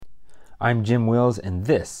I'm Jim Wills, and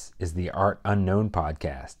this is the Art Unknown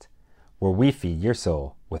podcast, where we feed your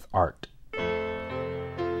soul with art.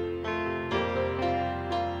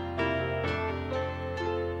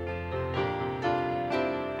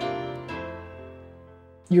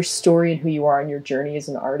 Your story and who you are and your journey as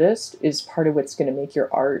an artist is part of what's going to make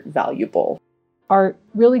your art valuable. Art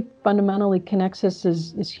really fundamentally connects us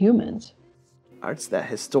as humans. Art's that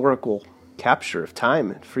historical capture of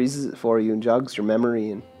time. It freezes it for you and jogs your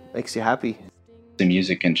memory and makes you happy. The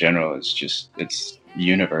music in general is it's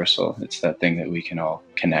universal. It's that thing that we can all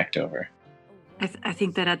connect over. I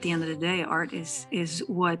think that at the end of the day, art is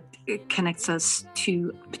what connects us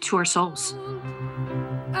to our souls.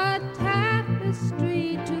 A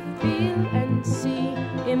tapestry to feel and see,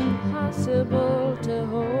 impossible to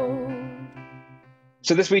hold.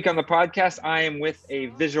 So this week on the podcast, I am with a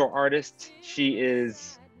visual artist. She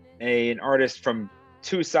is an artist from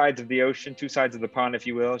two sides of the ocean, two sides of the pond, if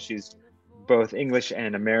you will. She's both English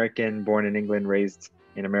and American, born in England, raised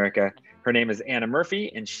in America. Her name is Anna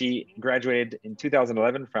Murphy, and she graduated in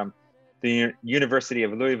 2011 from the University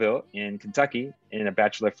of Louisville in Kentucky in a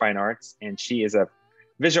Bachelor of Fine Arts. And she is a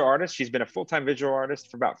visual artist. She's been a full-time visual artist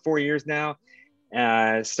for about 4 years now,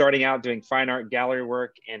 starting out doing fine art gallery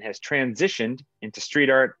work, and has transitioned into street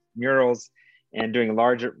art, murals, and doing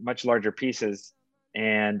much larger pieces.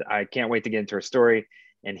 And I can't wait to get into her story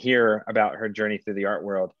and hear about her journey through the art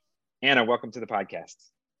world. Anna, welcome to the podcast.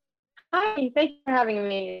 Hi, thank you for having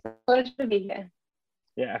me. It's a pleasure to be here.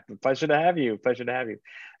 Yeah, pleasure to have you. Pleasure to have you.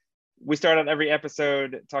 We start on every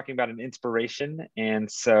episode talking about an inspiration. And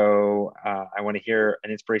so I want to hear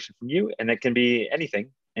an inspiration from you. And it can be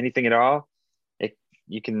anything at all.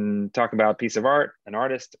 You can talk about a piece of art, an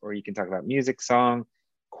artist, or you can talk about music, song,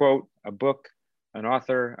 quote, a book, an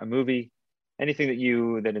author, a movie, anything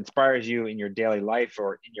that inspires you in your daily life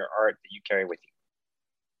or in your art that you carry with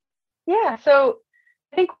you. Yeah, so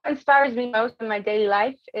I think what inspires me most in my daily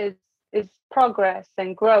life is progress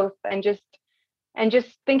and growth and just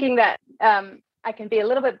thinking that I can be a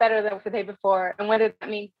little bit better than the day before. And whether that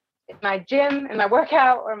means in my gym, in my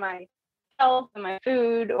workout, or my health, and my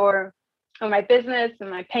food, or my business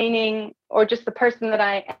and my painting, or just the person that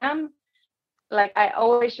I am, like I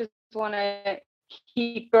always just want to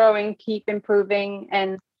keep growing, keep improving.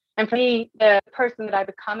 And for me, the person that I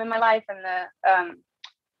become in my life and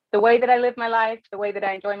the way that I live my life, the way that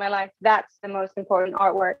I enjoy my life, that's the most important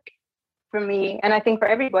artwork for me. And I think for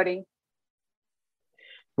everybody.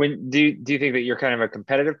 Do you think that you're kind of a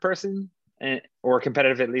competitive person, or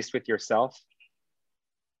competitive at least with yourself?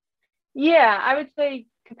 Yeah, I would say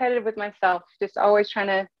competitive with myself, just always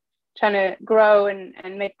trying to grow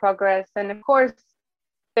and make progress. And of course,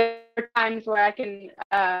 there are times where I can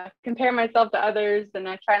compare myself to others, and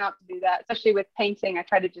I try not to do that, especially with painting. I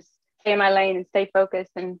try to just stay in my lane and stay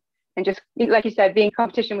focused and just, like you said, be in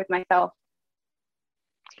competition with myself.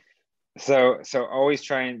 So always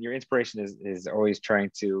trying, your inspiration is always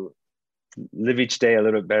trying to live each day a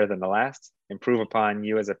little bit better than the last, improve upon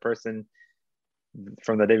you as a person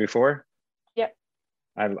from the day before. Yep.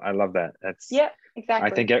 I love that. Exactly. I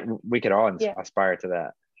think we could all aspire to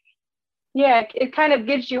that. Yeah, it kind of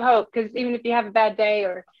gives you hope, because even if you have a bad day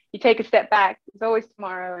or you take a step back, it's always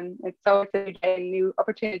tomorrow, and it's always a new day, a new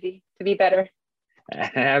opportunity to be better.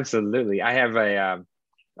 Absolutely. I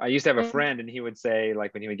used to have a friend, and he would say,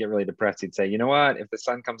 like, when he would get really depressed, he'd say, you know what, if the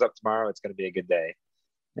sun comes up tomorrow, it's going to be a good day.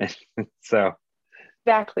 So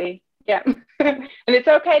exactly. Yeah. And it's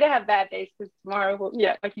okay to have bad days, because tomorrow will,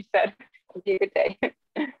 like you said, will be a good day.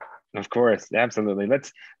 Of course, absolutely.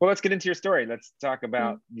 Let's get into your story. Let's talk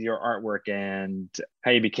about your artwork and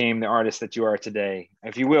how you became the artist that you are today.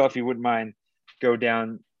 If you wouldn't mind, go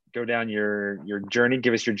down your journey.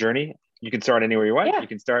 Give us your journey. You can start anywhere you want. Yeah. You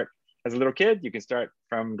can start as a little kid. You can start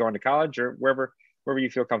from going to college, or wherever you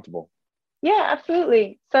feel comfortable. Yeah,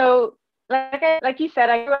 absolutely. So like you said,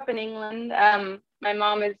 I grew up in England. My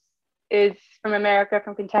mom is from America,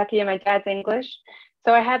 from Kentucky, and my dad's English.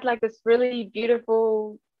 So I had like this really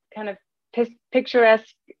beautiful kind of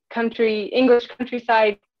picturesque English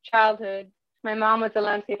countryside childhood. My mom was a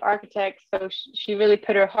landscape architect, so she really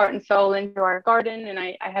put her heart and soul into our garden, and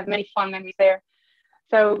I have many fond memories there.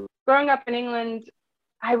 So growing up in England,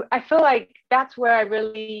 I feel like that's where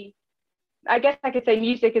I guess I could say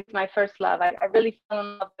music is my first love. I really fell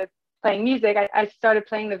in love with playing music. I started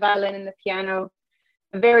playing the violin and the piano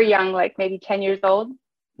very young, like maybe 10 years old.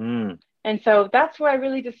 And so that's where I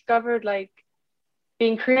really discovered like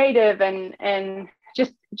being creative and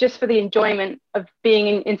just for the enjoyment of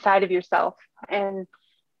being inside of yourself. And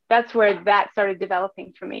that's where that started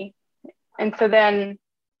developing for me. And so then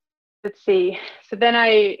let's see. So then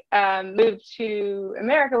I moved to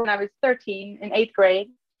America when I was 13 in 8th grade.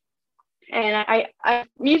 And I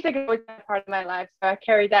music has always been a part of my life, so I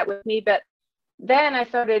carried that with me. But then I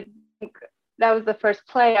started, that was the first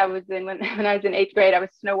play I was in when I was in 8th grade. I was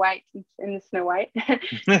Snow White in the Snow White,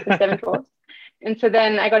 the Seven Dwarfs. And so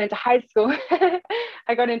then I got into high school.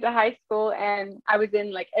 And I was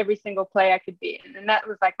in like every single play I could be in. And that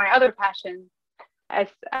was like my other passion. I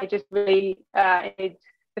just really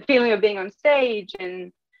the feeling of being on stage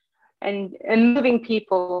and moving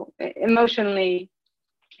people emotionally,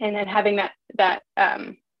 and then having that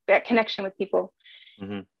connection with people.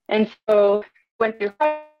 Mm-hmm. And so went through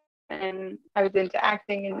and I was into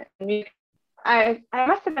acting and music. I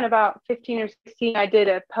must have been about 15 or 16. I did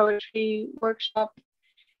a poetry workshop,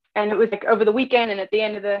 and it was like over the weekend. And at the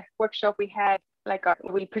end of the workshop, we had like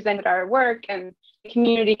we presented our work, and the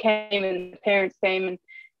community came and the parents came, and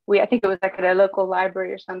I think it was like at a local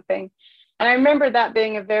library or something. And I remember that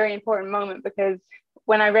being a very important moment, because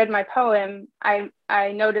when I read my poem, I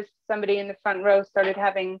noticed somebody in the front row started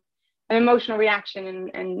having an emotional reaction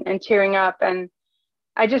and tearing up. And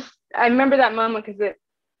I remember that moment because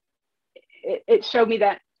it showed me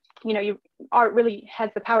that, art really has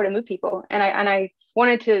the power to move people. And I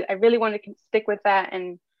really wanted to stick with that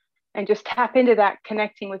and just tap into that,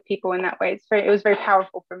 connecting with people in that way. It was very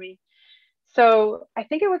powerful for me. So I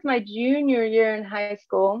think it was my junior year in high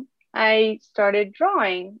school, I started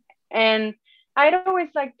drawing. And I'd always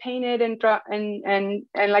like painted and draw and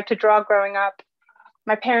like to draw growing up.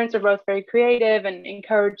 My parents are both very creative and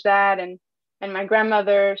encouraged that. And my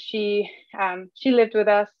grandmother, she lived with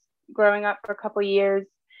us growing up for a couple of years,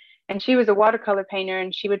 and she was a watercolor painter,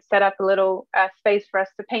 and she would set up a little space for us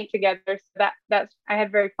to paint together. So that's I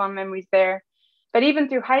had very fond memories there. But even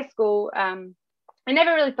through high school, I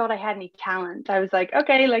never really thought I had any talent. I was like,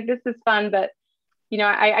 okay, like this is fun, but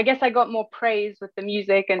I guess I got more praise with the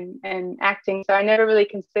music and acting, so I never really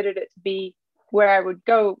considered it to be where I would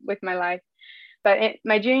go with my life. But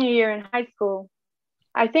my junior year in high school,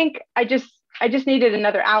 I think I just needed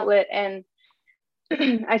another outlet, and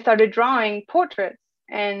I started drawing portraits,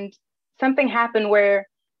 and something happened where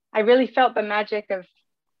I really felt the magic of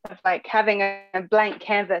like having a blank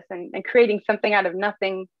canvas and creating something out of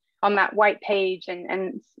nothing on that white page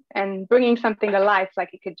and bringing something to life,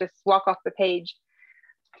 like it could just walk off the page.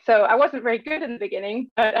 So I wasn't very good in the beginning,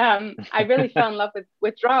 but I really fell in love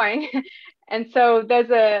with drawing. And so there's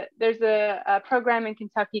a program in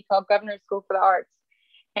Kentucky called Governor's School for the Arts.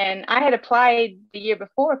 And I had applied the year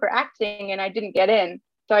before for acting, and I didn't get in.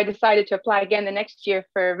 So I decided to apply again the next year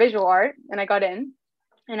for visual art, and I got in.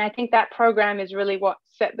 And I think that program is really what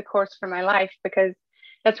set the course for my life, because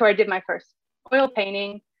that's where I did my first oil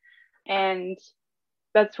painting. And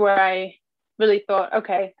that's where I really thought,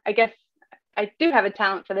 okay, I guess I do have a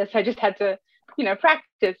talent for this. I just had to,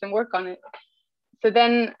 practice and work on it. So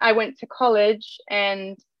then I went to college,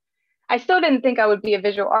 and I still didn't think I would be a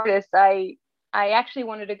visual artist. I actually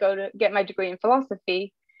wanted to go to get my degree in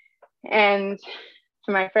philosophy and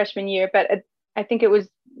for my freshman year. But I think it was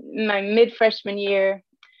my mid-freshman year,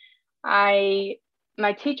 my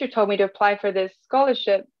teacher told me to apply for this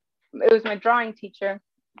scholarship. It was my drawing teacher.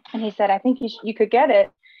 And he said, I think you could get it.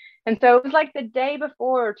 And so it was like the day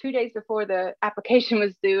before or 2 days before the application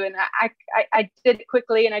was due. And I did it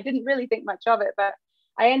quickly, and I didn't really think much of it, but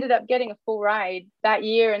I ended up getting a full ride that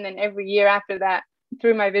year, and then every year after that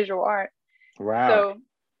through my visual art. Wow. So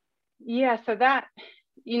yeah, so that,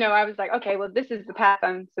 I was like, okay, well, this is the path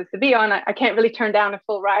I'm supposed to be on. I can't really turn down a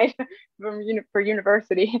full ride for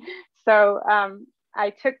university. So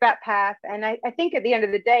I took that path. And I think at the end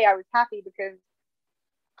of the day, I was happy, because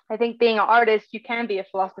I think being an artist, you can be a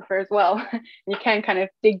philosopher as well. You can kind of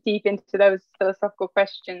dig deep into those philosophical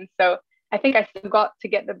questions. So I think I still got to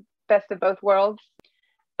get the best of both worlds.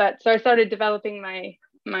 But so I started developing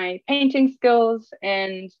my painting skills.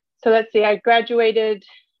 And so let's see, I graduated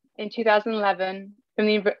in 2011 from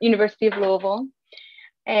the University of Louisville.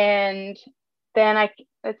 And then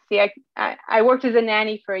I worked as a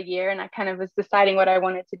nanny for a year, and I kind of was deciding what I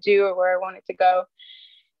wanted to do or where I wanted to go.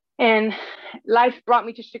 And life brought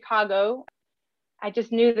me to Chicago. I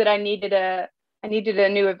just knew that I needed a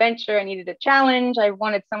new adventure. I needed a challenge. I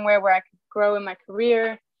wanted somewhere where I could grow in my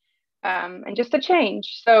career, and just a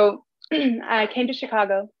change. So I came to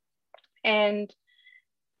Chicago, and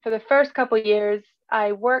for the first couple of years,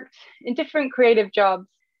 I worked in different creative jobs.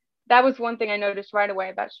 That was one thing I noticed right away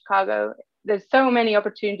about Chicago. There's so many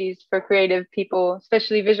opportunities for creative people,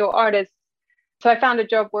 especially visual artists. So I found a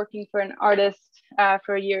job working for an artist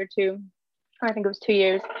for a year or two. I think it was 2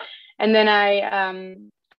 years. And then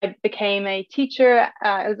I I became a teacher.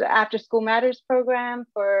 It was an After School Matters program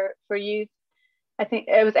for youth. I think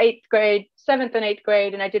it was 7th and 8th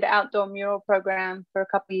grade, and I did an outdoor mural program for a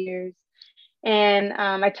couple of years. And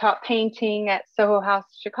I taught painting at Soho House,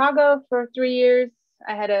 Chicago for 3 years.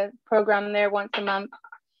 I had a program there once a month.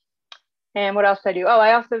 And what else did I do? Oh,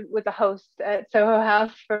 I also was a host at Soho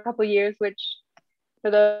House for a couple of years, which, for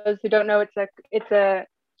those who don't know,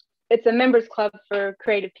 it's a members club for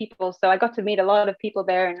creative people. So I got to meet a lot of people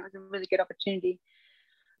there, and it was a really good opportunity.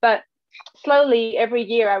 But slowly, every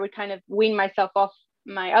year, I would kind of wean myself off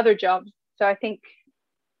my other jobs. So I think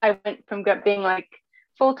I went from being like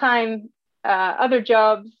full-time other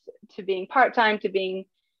jobs to being part-time, to being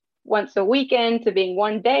once a weekend, to being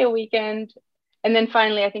 1 day a weekend. And then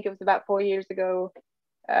finally, I think it was about 4 years ago,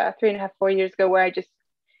 3.5, 4 years ago, where I just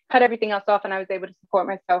cut everything else off and I was able to support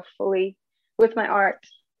myself fully with my art.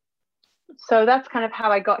 So that's kind of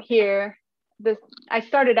how I got here. I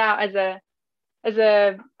started out as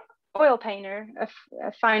a oil painter,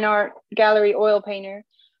 a fine art gallery oil painter.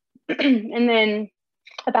 And then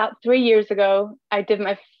about 3 years ago, I did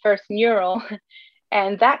my first mural,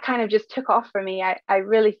 and that kind of just took off for me. I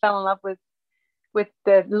really fell in love with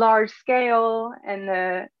the large scale and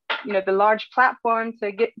the large platform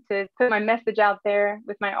to put my message out there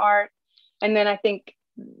with my art. And then I think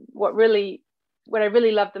what I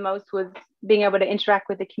really loved the most was being able to interact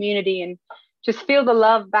with the community and just feel the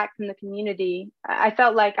love back from the community. I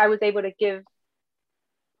felt like I was able to give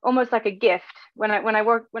almost like a gift when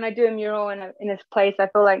I do a mural in this place. I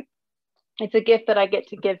feel like it's a gift that I get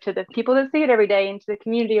to give to the people that see it every day and to the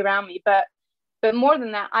community around me. But more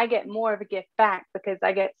than that, I get more of a gift back because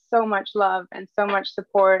I get so much love and so much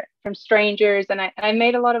support from strangers. And I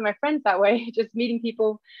made a lot of my friends that way, just meeting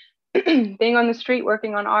people, being on the street,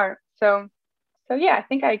 working on art. So yeah, I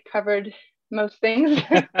think I covered most things.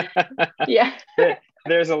 Yeah.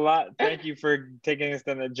 There's a lot. Thank you for taking us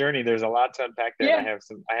on the journey. There's a lot to unpack there. Yeah.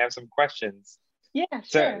 I have some questions. Yeah,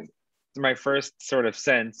 sure. So my first sort of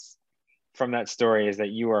sense from that story is that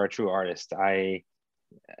you are a true artist. I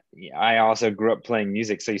also grew up playing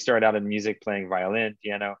music. So you started out in music, playing violin,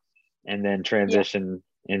 piano, and then transitioned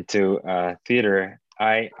into theater.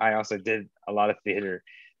 I also did a lot of theater,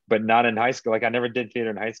 but not in high school. Like I never did theater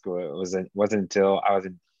in high school. It wasn't until I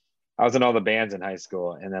was in all the bands in high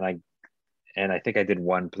school, and then I think I did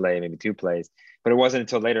one play, maybe 2 plays, but it wasn't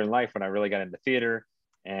until later in life when I really got into theater.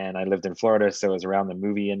 And I lived in Florida, so it was around the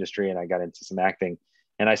movie industry, and I got into some acting.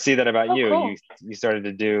 And I see that about you. Cool. You started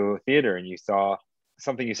to do theater, and you saw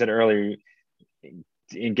something you said earlier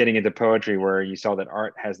in getting into poetry, where you saw that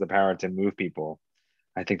art has the power to move people.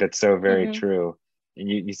 I think that's so very true. And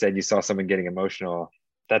you said you saw someone getting emotional.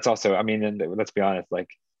 That's also, I mean, and let's be honest, like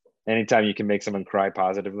anytime you can make someone cry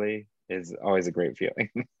positively is always a great feeling.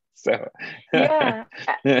 So yeah.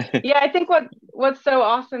 I think what's so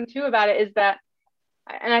awesome too about it is that,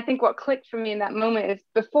 and I think what clicked for me in that moment is,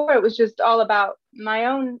 before it was just all about my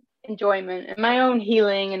own enjoyment and my own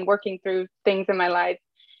healing and working through things in my life.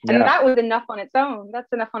 And that was enough on its own.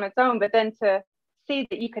 That's enough on its own. But then to see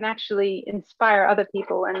that you can actually inspire other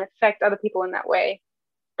people and affect other people in that way,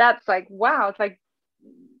 that's like, wow, it's like,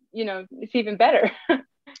 it's even better.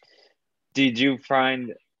 Did you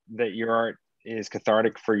find that your art is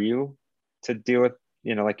cathartic for you to deal with,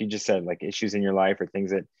 like you just said, like issues in your life or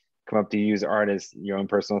things that come up? Do you use art as your own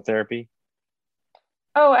personal therapy?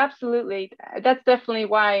 Oh, absolutely. That's definitely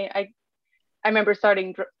why I remember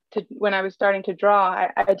when I was starting to draw,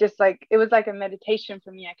 I just like, it was like a meditation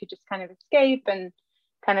for me. I could just kind of escape and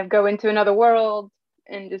kind of go into another world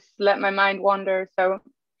and just let my mind wander. So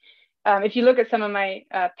if you look at some of my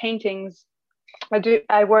paintings,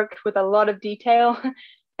 I work with a lot of detail,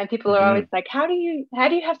 and people are always like, how do you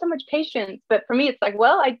have so much patience? But for me, it's like,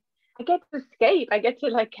 well, I get to escape. I get to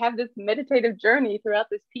like have this meditative journey throughout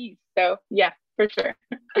this piece. So yeah, for sure.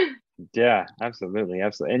 Yeah, absolutely.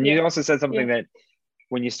 And you also said something that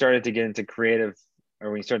when you started to get into creative, or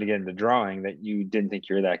when you started to get into drawing, that you didn't think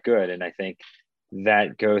you were that good. And I think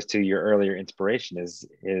that goes to your earlier inspiration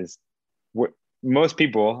is what most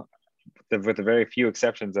people, with the very few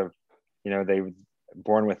exceptions of, they were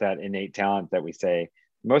born with that innate talent that we say,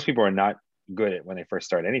 most people are not good at when they first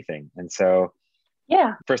start anything. And so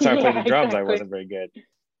first time I played the drums, exactly. I wasn't very good.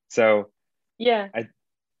 So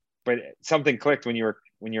but something clicked when you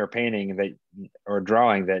were painting or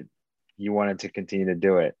drawing, that you wanted to continue to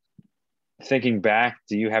do it. Thinking back,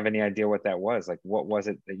 do you have any idea what that was? Like, what was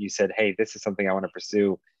it that you said, hey, this is something I want to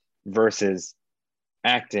pursue, versus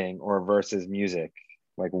acting or versus music?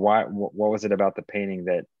 Like, what was it about the painting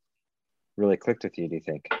that really clicked with you, do you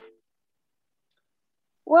think?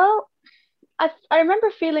 Well, I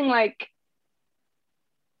remember feeling like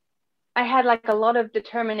I had like a lot of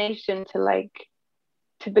determination to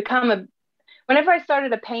become a, whenever I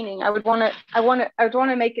started a painting, I would want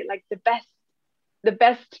to make it like the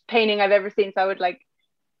best painting I've ever seen. So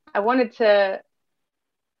I wanted to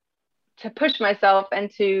push myself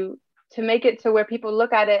and to make it to where people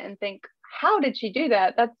look at it and think, how did she do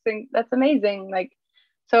that? That's amazing. Like,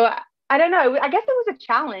 so I don't know. I guess it was a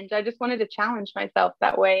challenge. I just wanted to challenge myself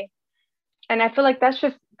that way. And I feel like that's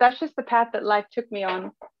just the path that life took me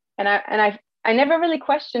on. And I never really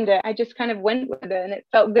questioned it. I just kind of went with it, and it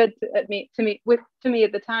felt good to me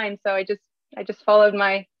at the time. So I just followed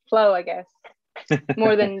my flow, I guess,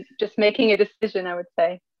 more than just making a decision, I would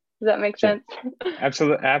say. Does that make sense?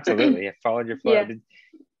 Absolutely. I followed your flow. Yeah.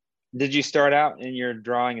 Did you start out in your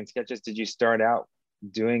drawing and sketches? Did you start out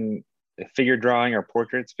doing figure drawing or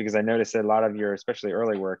portraits? Because I noticed that a lot of your, especially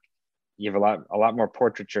early work, you have a lot more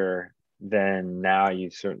portraiture than now.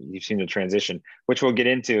 You've seen the transition, which we'll get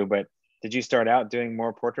into. But did you start out doing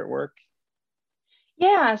more portrait work?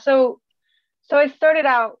 Yeah. So I started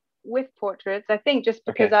out with portraits. I think just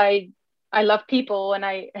because I love people, and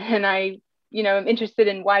I am interested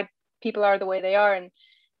in why people are the way they are, and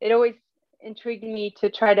it always intrigued me to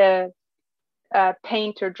try to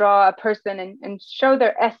paint or draw a person and show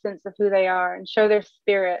their essence of who they are, and show their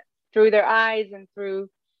spirit through their eyes and through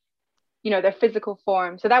their physical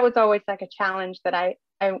form. So that was always like a challenge that I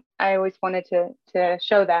always wanted to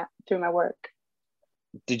show that through my work.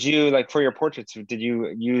 Did you, like, for your portraits, did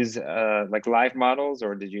you use like live models,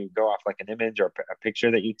 or did you go off like an image or a picture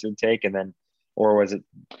that you would take, and then, or was it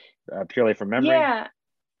purely from memory? Yeah.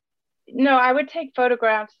 No, I would take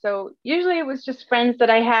photographs. So usually it was just friends that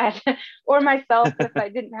I had or myself if I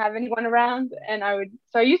didn't have anyone around. And I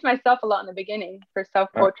used myself a lot in the beginning for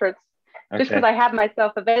self-portraits, just because I had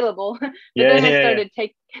myself available. But then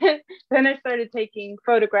I started taking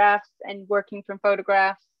photographs and working from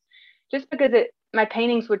photographs, just because my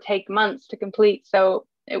paintings would take months to complete. So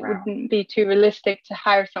it wouldn't be too realistic to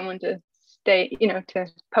hire someone to stay, to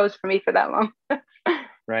pose for me for that long.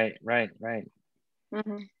 Right.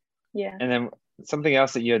 Mm-hmm. Yeah. And then something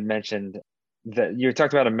else that you had mentioned, that you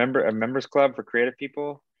talked about a members club for creative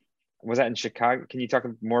people. Was that in Chicago? Can you talk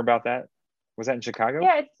more about that? Was that in Chicago?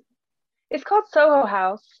 Yeah, it's called Soho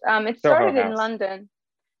House. It started in London.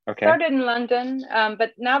 Okay. Started in London,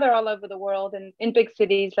 but now they're all over the world, and in big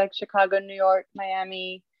cities like Chicago, New York,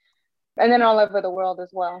 Miami, and then all over the world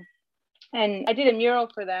as well. And I did a mural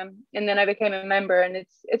for them, and then I became a member. And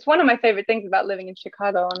it's one of my favorite things about living in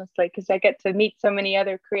Chicago, honestly, because I get to meet so many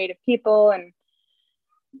other creative people,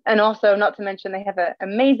 and also, not to mention, they have an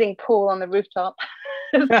amazing pool on the rooftop.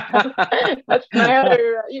 That's my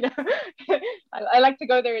other, I like to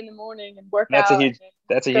go there in the morning and work out.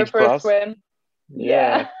 That's a huge plus. Swim.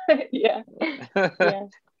 Yeah. Yeah.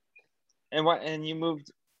 And you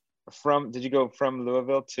moved did you go from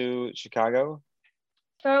Louisville to Chicago?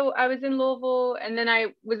 So I was in Louisville, and then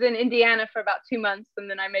I was in Indiana for about 2 months, and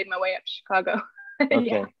then I made my way up to Chicago.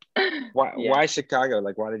 Okay. Why Chicago?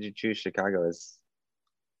 Like, why did you choose Chicago as?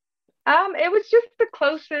 It was just the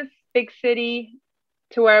closest big city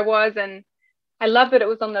to where I was, and I loved that it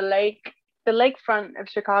was on the lake. The lakefront of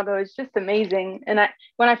Chicago is just amazing. And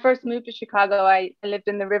when I first moved to Chicago, I lived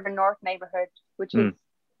in the River North neighborhood, which is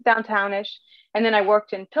downtownish, and then I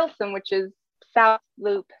worked in Pilsen, which is South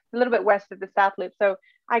Loop, a little bit west of the South Loop. So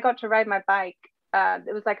I got to ride my bike.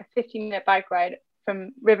 It was like a 15-minute bike ride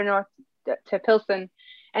from River North to Pilsen.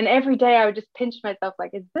 And every day I would just pinch myself,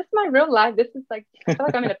 like, is this my real life? This is like, I feel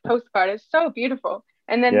like I'm in a postcard. It's so beautiful.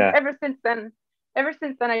 And then ever since then,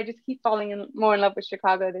 I just keep falling more in love with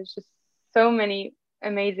Chicago. There's just so many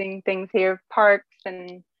amazing things here, parks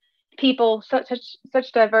and people, such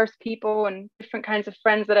diverse people, and different kinds of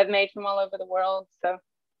friends that I've made from all over the world. So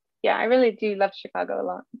yeah, I really do love Chicago a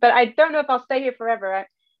lot. But I don't know if I'll stay here forever.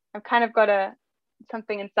 I've kind of got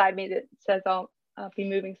something inside me that says I'll be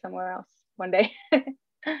moving somewhere else one day.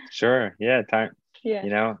 Sure. Yeah. Time.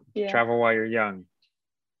 Yeah. Travel while you're young.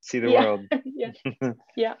 See the world. Yeah.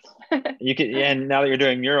 Yeah. You could, and now that you're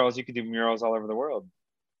doing murals, you could do murals all over the world.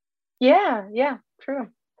 Yeah. Yeah. True.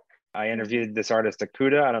 I interviewed this artist,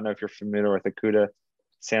 Acuda. I don't know if you're familiar with Acuda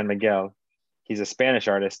San Miguel. He's a Spanish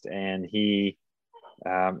artist, and he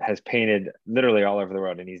has painted literally all over the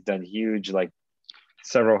world. And he's done huge, like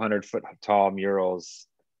several 100-foot tall murals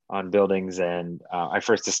on buildings. And I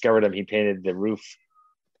first discovered him. He painted the roof,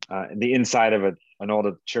 the inside of an old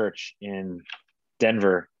church in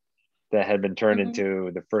Denver that had been turned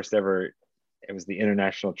into the first ever. It was the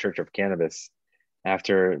International Church of Cannabis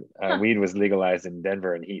after weed was legalized in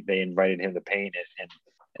Denver, and they invited him to paint it.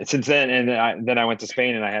 And since then, and then I went to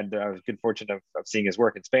Spain, and I was good fortune of seeing his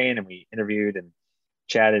work in Spain, and we interviewed and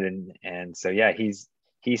chatted, and so yeah,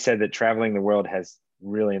 he said that traveling the world has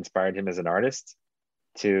really inspired him as an artist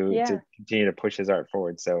to continue to push his art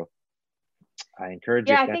forward. So I encourage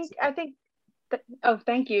you. Yeah, I think oh,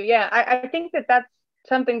 thank you. Yeah, I think that that's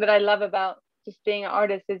something that I love about just being an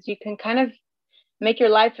artist, is you can kind of make your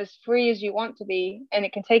life as free as you want to be, and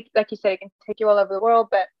it can take, like you said, it can take you all over the world,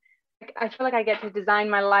 but I feel like I get to design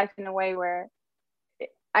my life in a way where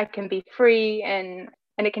I can be free, and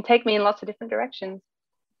it can take me in lots of different directions.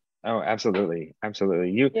 Oh, absolutely,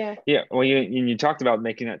 absolutely. Yeah. Well, you talked about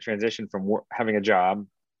making that transition from having a job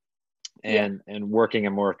and working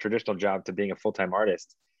a more traditional job to being a full-time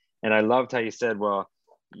artist. And I loved how you said, well,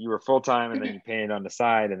 you were full-time and then you painted on the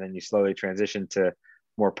side, and then you slowly transitioned to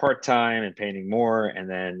more part-time and painting more, and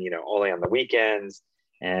then only on the weekends,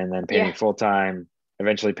 and then painting full-time,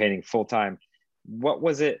 eventually painting full-time. What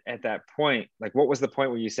was it at that point? Like, what was the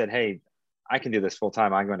point where you said, hey, I can do this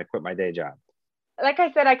full-time, I'm going to quit my day job? Like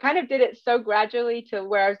I said, I kind of did it so gradually to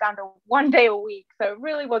where I was down to 1 day a week. So it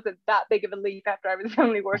really wasn't that big of a leap after I was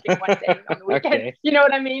only working 1 day on the weekend. Okay. You know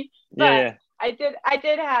what I mean? But yeah. I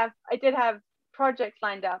did have projects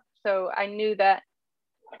lined up. So I knew that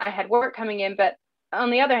I had work coming in, but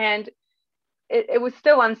on the other hand, it was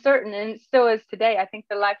still uncertain, and it still is today. I think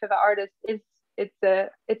the life of an artist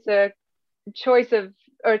it's a choice of,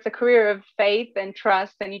 or it's a career of faith and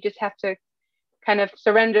trust, and you just have to kind of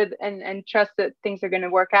surrender and trust that things are going to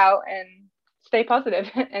work out and stay positive.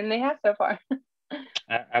 And they have so far.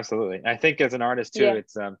 Absolutely. I think as an artist too,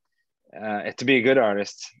 it's to be a good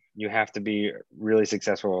artist, you have to be really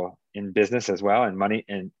successful in business as well, and money,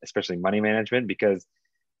 and especially money management, because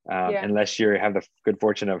unless you have the good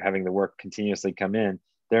fortune of having the work continuously come in,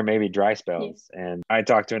 there may be dry spells. And I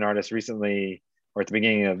talked to an artist recently, or at the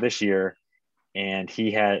beginning of this year, and he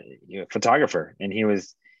had a photographer, and he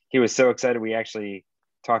was so excited. We actually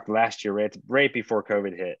talked last year right before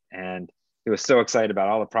COVID hit, and he was so excited about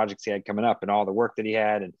all the projects he had coming up and all the work that he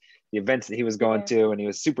had and the events that he was going to, and he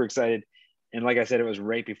was super excited. And like I said, it was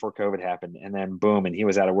right before COVID happened, and then boom, and he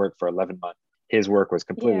was out of work for 11 months. His work was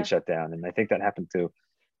completely shut down, and I think that happened to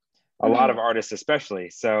a lot of artists, especially.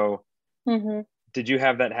 So, did you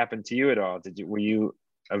have that happen to you at all? Were you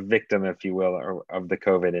a victim, if you will, or of the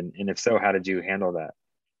COVID, and if so, how did you handle that?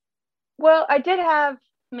 Well, I did have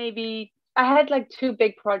I had like 2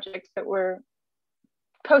 big projects that were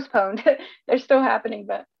postponed. They're still happening,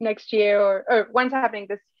 but next year, or one's happening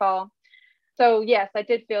this fall. So yes, I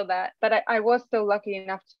did feel that, but I was still lucky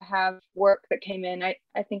enough to have work that came in. I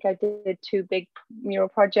think I did 2 big mural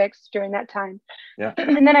projects during that time. Yeah.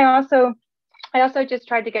 And then I also just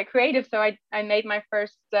tried to get creative. So I made my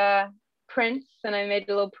first prints, and I made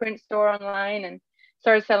a little print store online and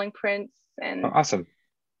started selling prints, and awesome.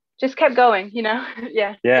 Just kept going,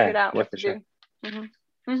 figured out what to do.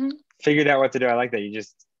 Figured out what to do. I like that. You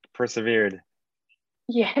just persevered.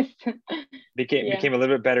 Yes. Became a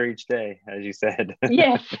little bit better each day, as you said.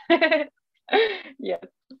 Yes. Yes.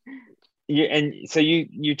 And so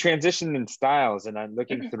you transitioned in styles, and I'm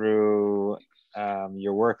looking through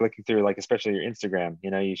your work, looking through, like, especially your Instagram.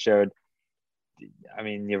 You showed, I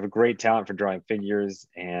mean, you have a great talent for drawing figures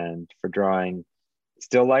and for drawing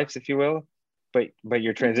still lifes, if you will. But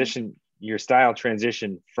your transition, your style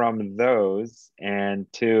transition from those and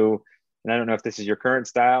I don't know if this is your current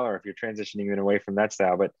style or if you're transitioning even away from that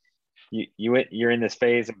style, but you're in this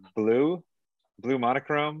phase of blue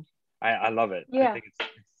monochrome. I love it. Yeah. I think it's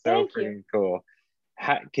so freaking cool.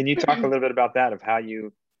 Can you talk a little bit about that, of how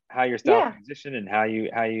your style transition, and how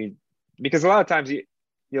you, because a lot of times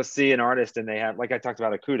you'll see an artist and they have, like I talked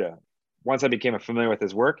about Okuda. Once I became familiar with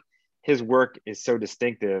his work is so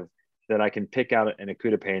distinctive that I can pick out an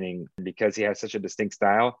Okuda painting because he has such a distinct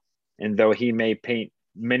style. And though he may paint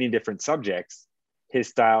many different subjects, his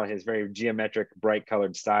style, his very geometric, bright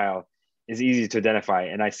colored style, is easy to identify.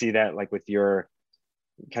 And I see that, like, with your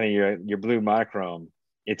blue monochrome.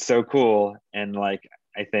 It's so cool. And like,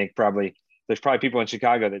 I think there's probably people in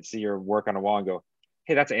Chicago that see your work on a wall and go,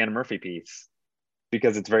 hey, that's an Anna Murphy piece,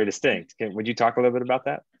 because it's very distinct. Would you talk a little bit about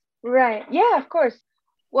that? Right. Yeah, of course.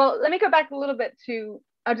 Well, let me go back a little bit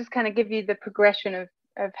I'll just kind of give you the progression of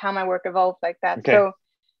how my work evolved like that. Okay.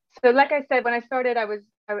 So like I said, when I started,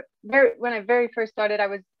 when I very first started, I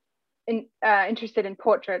was interested in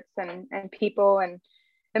portraits and people and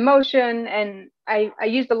emotion. And I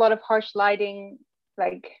used a lot of harsh lighting,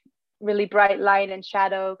 like really bright light and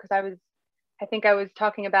shadow, because I think I was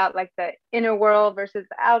talking about like the inner world versus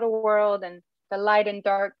the outer world, and the light and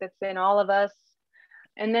dark that's in all of us.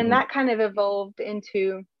 And then that kind of evolved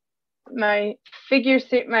into my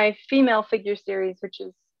female figure series, which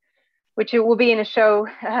is which it will be in a show.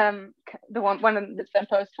 The one that's been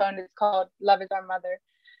postponed is called Love is Our Mother.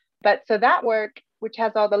 But so that work, which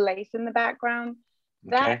has all the lace in the background,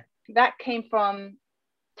 Okay. that came from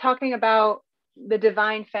talking about the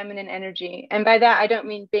divine feminine energy. And by that, I don't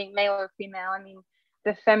mean being male or female. I mean,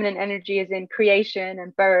 the feminine energy is in creation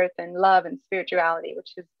and birth and love and spirituality,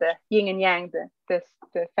 which is the yin and yang, the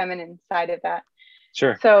feminine side of that.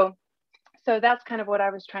 Sure. So that's kind of what I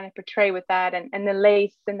was trying to portray with that. And the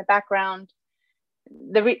lace in the background,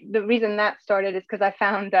 the reason that started is because I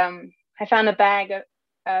found a bag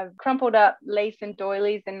of crumpled up lace and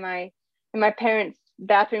doilies in my parents'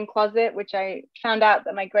 bathroom closet, which I found out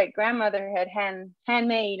that my great grandmother had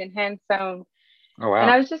handmade and hand sewn. Oh wow.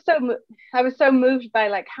 And I was just so moved by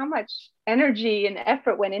like how much energy and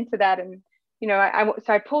effort went into that. And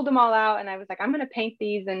so I pulled them all out and I was like, I'm going to paint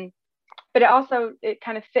these. But it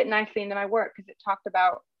kind of fit nicely into my work because it talked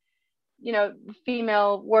about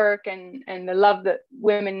female work and the love that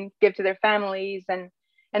women give to their families, and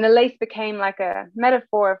the lace became like a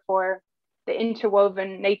metaphor for the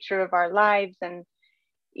interwoven nature of our lives. And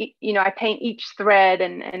I paint each thread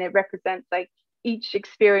and it represents like each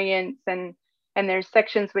experience, and there's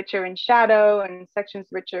sections which are in shadow and sections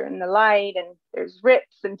which are in the light, and there's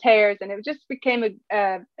rips and tears, and it just became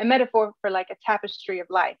a metaphor for like a tapestry of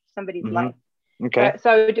life, somebody's life. Okay. So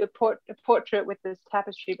I would do a portrait with this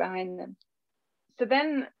tapestry behind them. So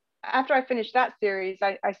then after I finished that series,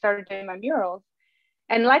 I started doing my murals.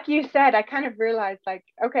 And like you said, I kind of realized like,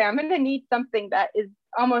 okay, I'm going to need something that is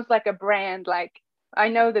almost like a brand. Like I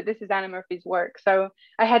know that this is Anna Murphy's work. So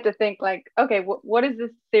I had to think like, okay, what is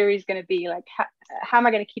this series going to be? Like, how am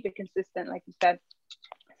I going to keep it consistent? Like you said.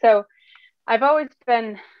 So I've always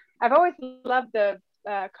loved the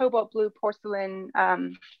cobalt blue porcelain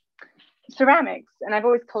ceramics, and I've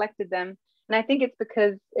always collected them. And I think it's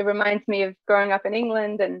because it reminds me of growing up in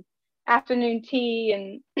England and afternoon tea,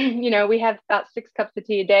 and we have about 6 cups of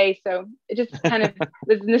tea a day, so it just kind of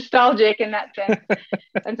was nostalgic in that sense.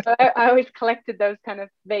 And so I always collected those kind of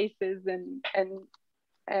vases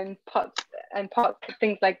and pots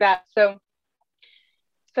things like that.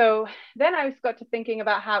 So then I got to thinking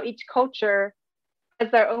about how each culture has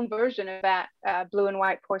their own version of that blue and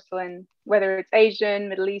white porcelain, whether it's Asian,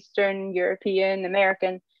 Middle Eastern, European,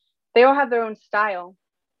 American. They all have their own style.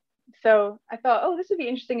 So I thought, oh, this would be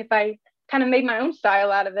interesting if I kind of made my own style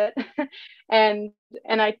out of it. and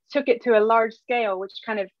I took it to a large scale, which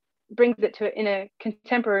kind of brings it to in a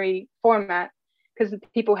contemporary format because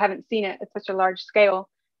people haven't seen it at such a large scale.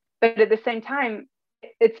 But at the same time,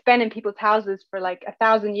 it's been in people's houses for like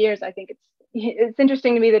 1,000 years. I think it's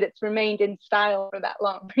interesting to me that it's remained in style for that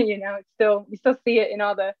long. It's still, you still see it in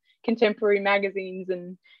all the contemporary magazines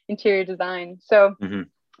and interior design. So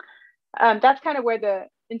that's kind of where the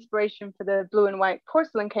inspiration for the blue and white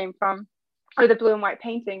porcelain came from, or the blue and white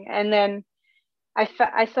painting. And then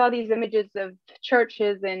I saw these images of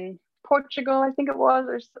churches in Portugal, I think it was,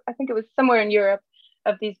 or I think it was somewhere in Europe,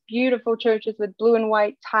 of these beautiful churches with blue and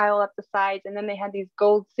white tile up the sides, and then they had these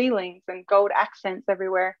gold ceilings and gold accents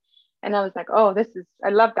everywhere. And I was like, oh, I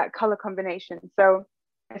love that color combination. So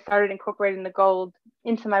I started incorporating the gold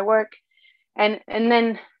into my work. And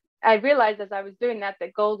then I realized as I was doing that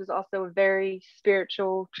gold is also a very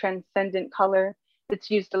spiritual, transcendent color that's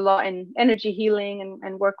used a lot in energy healing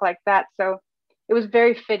and work like that. So it was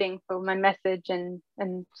very fitting for my message and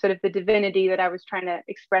sort of the divinity that I was trying to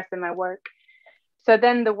express in my work. So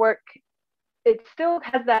then the work, it still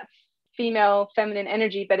has that female feminine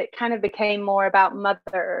energy, but it kind of became more about Mother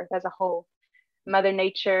Earth as a whole, Mother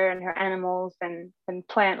Nature and her animals and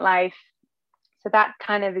plant life. So that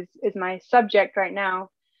kind of is my subject right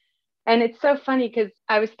now. And it's so funny because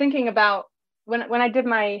I was thinking about when I did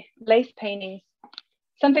my lace paintings,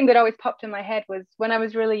 something that always popped in my head was when I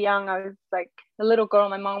was really young, I was like a little girl,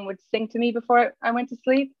 my mom would sing to me before I went to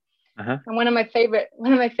sleep. And one of my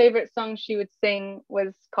favorite songs she would sing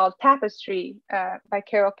was called Tapestry by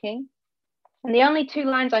Carole King. And the only 2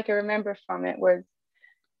 lines I can remember from it was,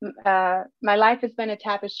 my life has been a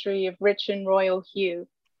tapestry of rich and royal hue.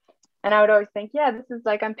 And I would always think, yeah, this is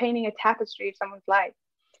like I'm painting a tapestry of someone's life.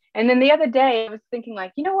 And then the other day I was thinking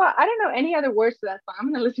like, you know what? I don't know any other words to that song. I'm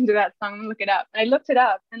going to listen to that song and look it up. And I looked it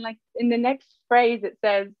up, and like in the next phrase, it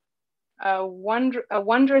says, a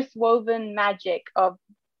wondrous woven magic of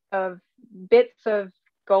bits of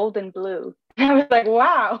gold and blue. And I was like,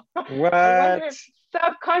 wow. What? I wonder if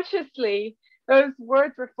subconsciously those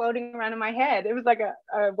words were floating around in my head. It was like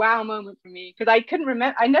a wow moment for me because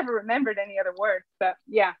I never remembered any other words. But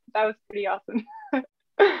yeah, that was pretty awesome.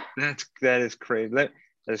 That is crazy. That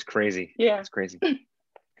is crazy. Yeah. That's crazy.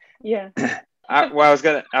 Yeah. I was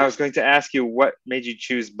going to ask you what made you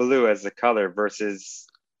choose blue as the color versus,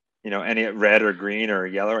 any red or green or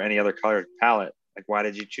yellow or any other color palette. Like, why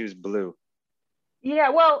did you choose blue? Yeah,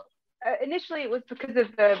 well, initially it was because of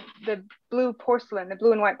the blue porcelain, the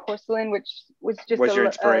blue and white porcelain, which was just What's your a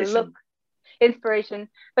inspiration? look inspiration.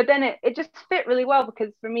 But then it just fit really well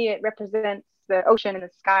because for me it represents the ocean and the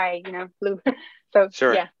sky, blue. So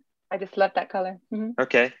Sure. yeah, I just love that color.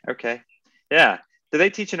 Okay. Yeah. Do they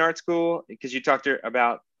teach in art school? Because you talked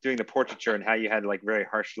about doing the portraiture and how you had like very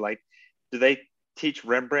harsh light. Do they teach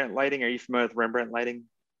Rembrandt lighting? Are you familiar with Rembrandt lighting?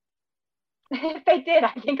 If they did,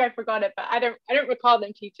 I think I forgot it, but I don't recall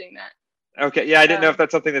them teaching that. Okay. Yeah, I didn't know if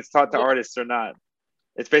that's something that's taught to yeah. artists or not.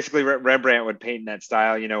 It's basically Rembrandt would paint in that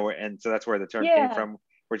style, and so that's where the term came from,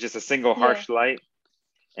 where just a single harsh light.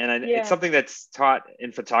 And it's something that's taught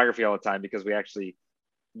in photography all the time because we actually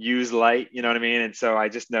use light, you know what I mean? And so I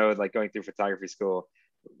just know, like, going through photography school,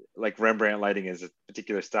 like Rembrandt lighting is a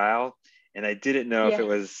particular style. And I didn't know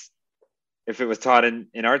if it was taught in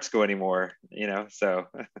art school anymore, so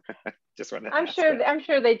just wanted to I'm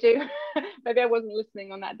sure they do. Maybe I wasn't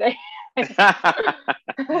listening on that day.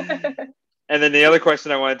 And then the other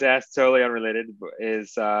question I wanted to ask, totally unrelated,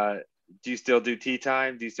 is do you still do tea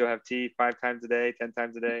time? Do you still have tea 5 times a day, 10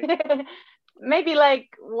 times a day? Maybe like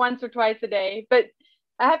once or twice a day. But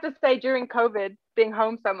I have to say, during COVID, being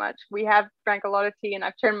home so much, we have drank a lot of tea, and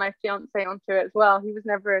I've turned my fiance onto it as well. He was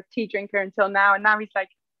never a tea drinker until now, and now he's like,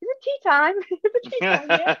 "Is it tea time? Is it tea time?"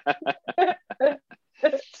 Yeah.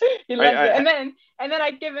 He loves it. And then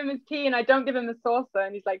I give him his tea and I don't give him the saucer,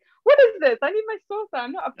 and he's like, "What is this? I need my saucer.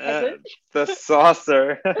 I'm not a peasant." The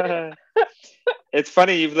saucer. It's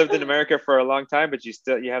funny, you've lived in America for a long time, but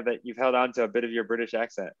you've held on to a bit of your British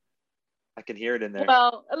accent. I can hear it in there.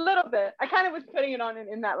 Well, a little bit. I kind of was putting it on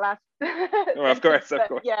in that last. Well, of course.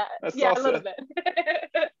 Yeah, a little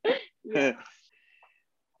bit. Yeah.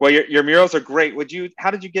 Well, your murals are great.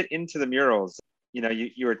 How did you get into the murals?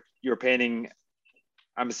 You were painting.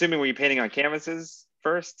 I'm assuming, were you painting on canvases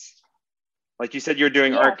first? Like you said, you were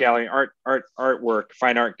doing art gallery, artwork,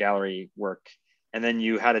 fine art gallery work, and then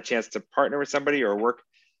you had a chance to partner with somebody or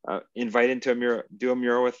invite into a mural, do a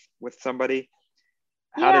mural with somebody.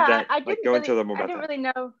 How did that go into them about that? I didn't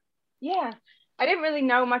really know. Yeah, I didn't really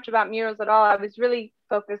know much about murals at all. I was really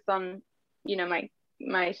focused on,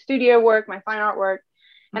 my studio work, my fine art work,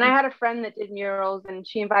 and I had a friend that did murals, and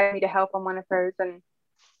she invited me to help on one of hers, and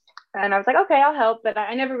I was like, okay, I'll help, but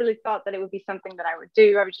I never really thought that it would be something that I would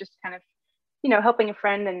do. I was just kind of, helping a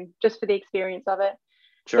friend and just for the experience of it.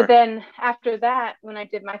 Sure. But then after that, when I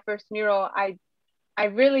did my first mural, I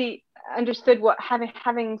really understood what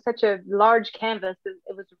having such a large canvas,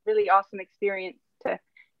 it was a really awesome experience to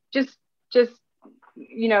just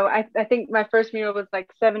I think my first mural was like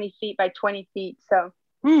 70 feet by 20 feet. So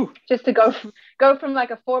just to go from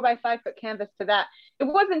like a 4 by 5 foot canvas to that, it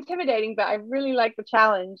was intimidating, but I really liked the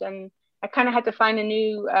challenge, and I kind of had to find a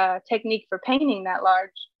new technique for painting that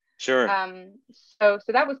large. Sure. So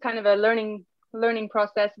that was kind of a learning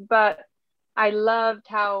process, but I loved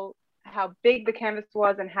how big the canvas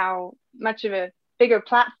was and how much of a bigger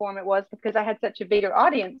platform it was, because I had such a bigger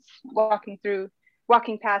audience walking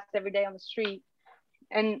past every day on the street.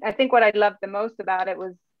 And I think what I loved the most about it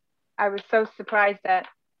was I was so surprised at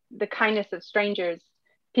the kindness of strangers.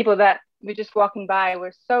 People that were just walking by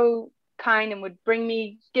were so kind and would bring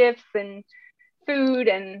me gifts and food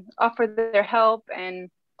and offer their help.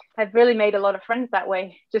 And I've really made a lot of friends that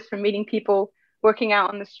way, just from meeting people working out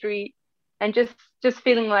on the street, and just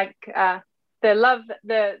feeling like the love,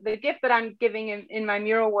 the gift that I'm giving in my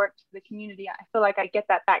mural work to the community, I feel like I get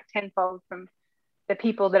that back tenfold from the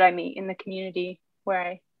people that I meet in the community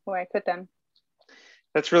where I put them.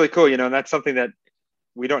 That's really cool, and that's something that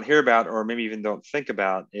we don't hear about, or maybe even don't think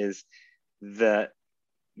about, is that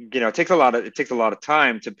it takes a lot of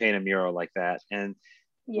time to paint a mural like that. And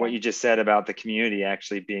what you just said about the community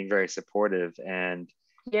actually being very supportive and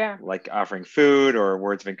like offering food or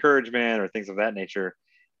words of encouragement or things of that nature,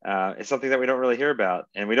 is something that we don't really hear about,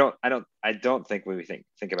 and I don't think we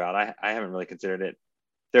think about. I haven't really considered it.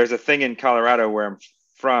 There's a thing in Colorado where I'm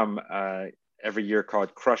from every year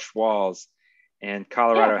called Crush Walls, and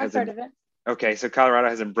Colorado has heard of it. Okay, so Colorado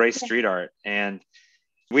has embraced street art, and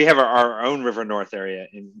we have our own River North area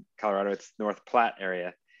in Colorado. It's North Platte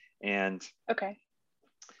area, and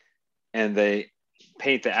they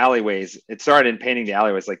paint the alleyways. It started in painting the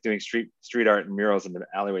alleyways, like doing street art and murals in the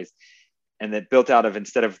alleyways, and that built out of,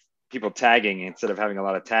 instead of people tagging, instead of having a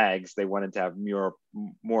lot of tags, they wanted to have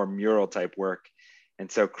more mural type work,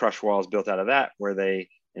 and so Crush Walls built out of that, where they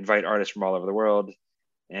invite artists from all over the world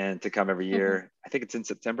and to come every year. I think it's in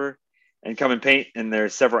September, and come and paint. And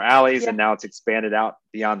there's several alleys, Yeah. and now it's expanded out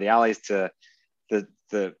beyond the alleys to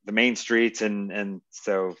the main streets. And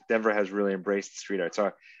so Denver has really embraced street art.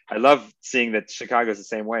 So I love seeing that Chicago's the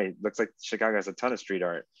same way. It looks like Chicago has a ton of street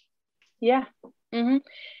art. Yeah. And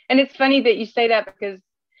it's funny that you say that, because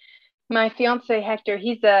my fiance Hector,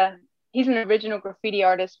 he's an original graffiti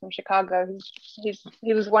artist from Chicago.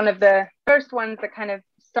 He was one of the first ones that kind of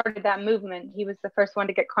started that movement. He was the first one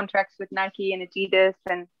to get contracts with Nike and Adidas,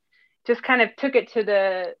 and just kind of took it to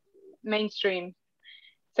the mainstream.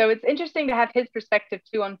 So it's interesting to have his perspective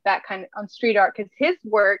too on that kind of on street art, because his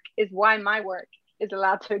work is why my work is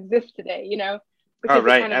allowed to exist today, you know. Because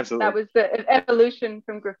right, absolutely. That was the evolution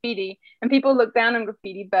from graffiti, and people look down on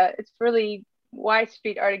graffiti, but it's really why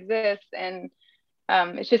street art exists. And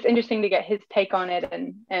it's just interesting to get his take on it,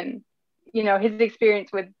 and you know, his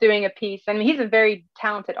experience with doing a piece. I mean, he's a very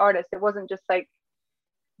talented artist. It wasn't just like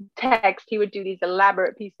text. He would do these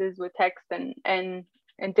elaborate pieces with text and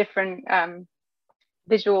different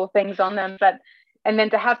visual things on them, and then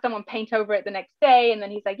to have someone paint over it the next day, and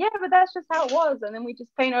then he's like, yeah, but that's just how it was, and then we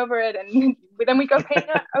just paint over it, and then we go paint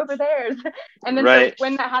over theirs. And then right. So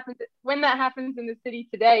when that happens in the city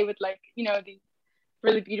today with, like, you know, these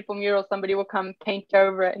really beautiful murals, somebody will come paint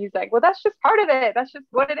over it. He's like, well, that's just part of it, that's just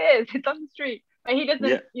what it is, it's on the street. And he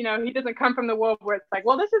doesn't, you know, he doesn't come from the world where it's like,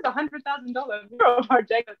 well, this is $100,000 mural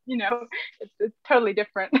project, you know. It's totally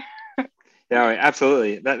different. Yeah,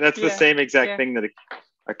 absolutely. That's the same exact thing that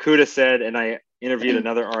Akuda said. And I interviewed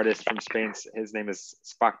another artist from Spain. His name is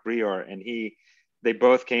Spock Brior, and they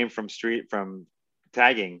both came from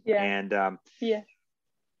tagging. And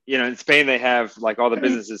you know, in Spain they have, like, all the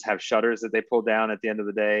businesses have shutters that they pull down at the end of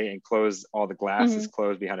the day and close. All the glass is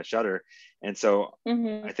closed behind a shutter. And so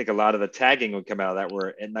I think a lot of the tagging would come out of that,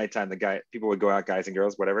 where at nighttime people would go out, guys and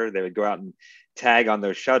girls, whatever, they would go out and tag on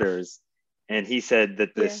those shutters. And he said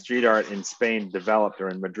that the street art in Spain developed, or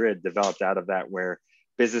in Madrid developed out of that, where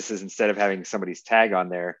businesses, instead of having somebody's tag on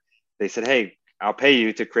there, they said, hey, I'll pay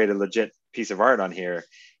you to create a legit piece of art on here.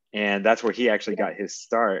 And that's where he actually got his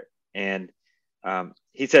start. And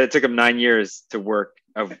he said it took him 9 years to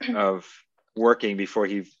working before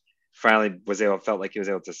he finally felt like he was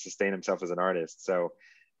able to sustain himself as an artist. So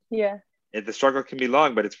the struggle can be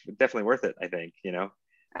long, but it's definitely worth it, I think, you know.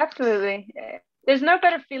 Absolutely. There's no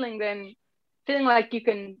better feeling than feeling like you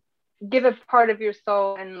can give a part of your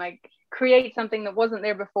soul and, like, create something that wasn't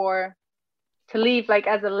there before, to leave, like,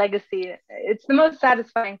 as a legacy. It's the most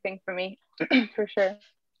satisfying thing for me. For sure.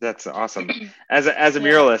 That's awesome. As a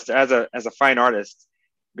muralist, as a fine artist,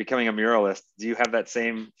 becoming a muralist, do you have that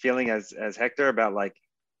same feeling as Hector about, like,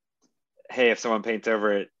 hey, if someone paints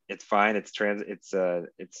over it, it's fine, it's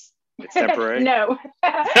temporary? No.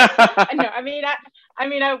 No, I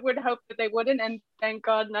mean I would hope that they wouldn't, and thank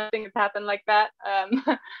God nothing has happened like that.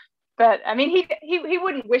 But I mean, he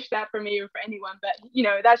wouldn't wish that for me or for anyone, but, you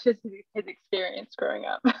know, that's just his experience growing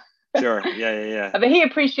up. Sure. Yeah. But he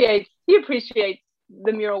appreciates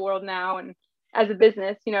the mural world now, and as a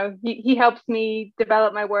business, you know, he helps me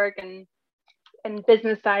develop my work and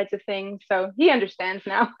business sides of things, so he understands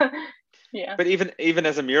now. Yeah. But even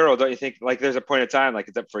as a mural, don't you think, like, there's a point of time, like,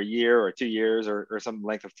 it's up for a year or 2 years or some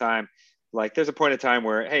length of time, like, there's a point of time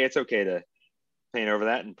where, hey, it's okay to paint over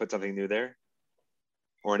that and put something new there?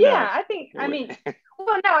 Or no? Yeah, I think, I mean,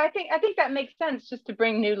 well, no, I think that makes sense, just to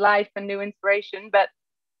bring new life and new inspiration. But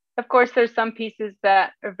of course, there's some pieces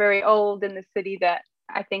that are very old in the city that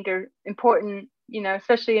I think are important, you know,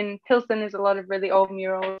 especially in Pilsen. There's a lot of really old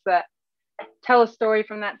murals that tell a story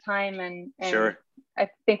from that time, and sure, I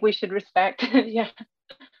think we should respect. Yeah,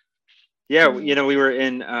 you know, we were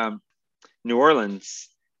in New Orleans,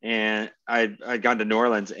 and I'd gone to New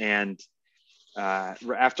Orleans, and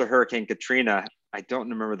after Hurricane Katrina, I don't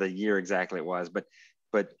remember the year exactly it was, but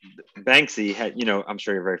Banksy had, you know, I'm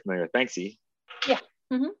sure you're very familiar with Banksy. Yeah.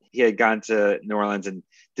 Mm-hmm. He had gone to New Orleans and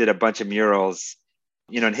did a bunch of murals.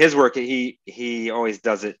 You know, in his work, he always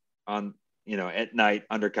does it on, you know, at night,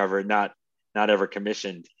 undercover, not ever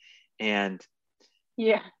commissioned. And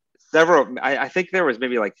several, I think there was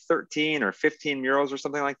maybe like 13 or 15 murals or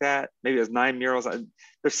something like that. Maybe it was 9 murals.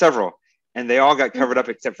 There's several, and they all got covered up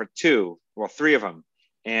except for 3 of them.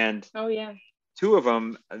 And 2 of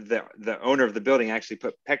them, the owner of the building actually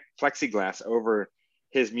put plexiglass over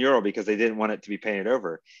his mural because they didn't want it to be painted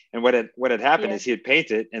over. And what had happened is he had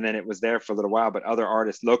painted, and then it was there for a little while, but other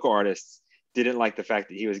artists, local artists, didn't like the fact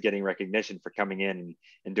that he was getting recognition for coming in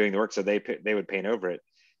and doing the work, so they would paint over it.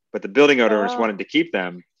 But the building owners wanted to keep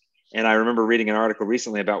them. And I remember reading an article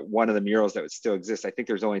recently about one of the murals that would still exist. I think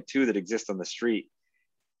there's only 2 that exist on the street,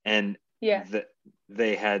 and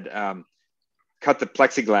they had cut the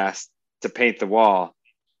plexiglass to paint the wall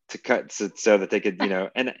to cut so that they could,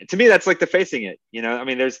 and to me, that's like the facing it, I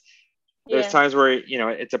mean, there's times where,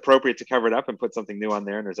 it's appropriate to cover it up and put something new on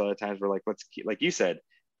there. And there's other times where like, let's keep, like you said,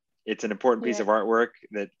 it's an important piece of artwork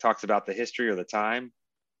that talks about the history or the time.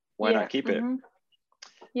 Why not keep it?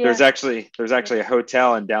 Yeah. There's actually a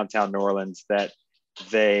hotel in downtown New Orleans that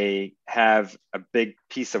they have a big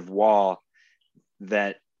piece of wall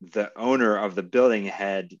that the owner of the building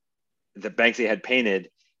that Banksy had painted.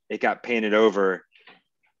 It got painted over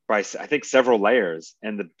by, I think, several layers,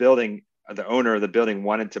 and the owner of the building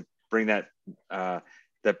wanted to bring that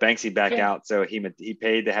Banksy back out, so he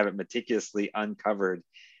paid to have it meticulously uncovered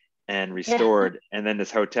and restored. And then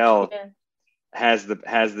this hotel has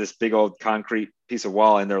this big old concrete piece of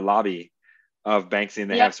wall in their lobby of Banksy,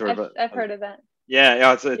 and they have sort of I've heard of that.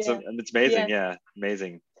 Yeah, it's amazing. Yeah,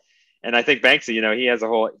 amazing. And I think Banksy, he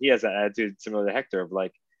has that attitude similar to Hector of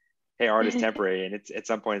like, hey, art is temporary, and it's at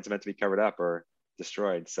some point it's meant to be covered up or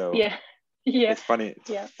destroyed. So it's funny.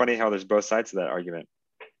 It's funny how there's both sides to that argument.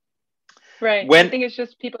 Right. I think it's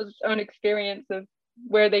just people's own experience of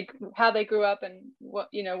how they grew up and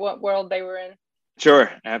what world they were in.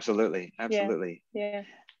 Sure, absolutely. Yeah.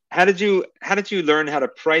 How did you learn how to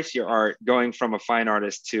price your art going from a fine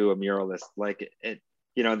artist to a muralist? Like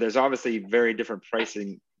there's obviously very different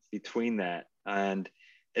pricing between that, and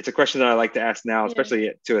it's a question that I like to ask now,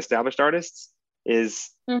 especially to established artists, is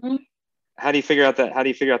how do you figure out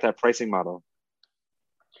that pricing model?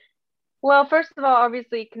 Well, first of all,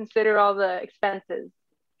 obviously consider all the expenses,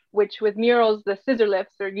 which with murals, the scissor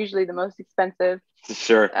lifts are usually the most expensive.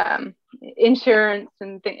 Sure. Insurance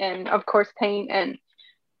and of course paint and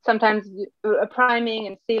sometimes a priming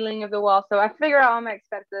and sealing of the wall. So I figure out all my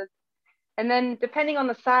expenses, and then depending on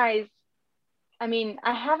the size, I mean,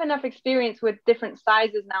 I have enough experience with different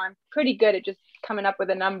sizes now. I'm pretty good at just coming up with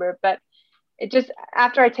a number, but it just,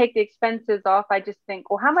 after I take the expenses off, I just think,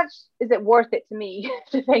 well, how much is it worth it to me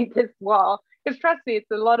to paint this wall? Because trust me, it's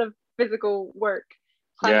a lot of physical work.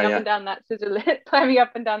 Climbing up and down that scissor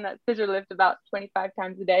lift about 25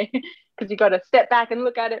 times a day, because you got to step back and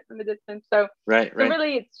look at it from a distance. So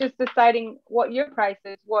really, it's just deciding what your price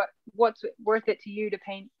is, what's worth it to you to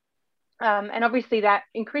paint. And obviously that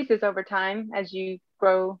increases over time as you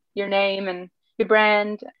grow your name and your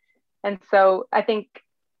brand. And so I think,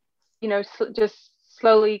 just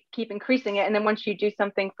slowly keep increasing it. And then once you do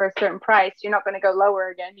something for a certain price, you're not going to go lower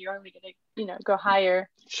again. You're only going to, go higher.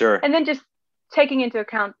 Sure. And then just taking into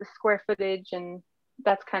account the square footage, and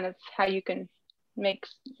that's kind of how you can make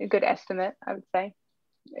a good estimate, I would say.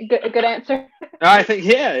 A good answer. I think,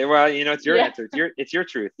 well, it's your answer. It's your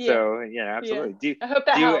truth. Yeah. So absolutely. I hope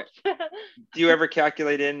that helps. Do you ever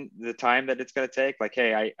calculate in the time that it's going to take? Like,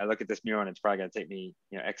 hey, I look at this mural and it's probably going to take me,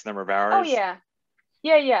 X number of hours. Oh yeah.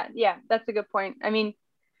 That's a good point. I mean,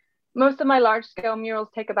 most of my large scale murals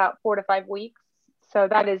take about 4 to 5 weeks. So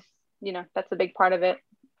that is, that's a big part of it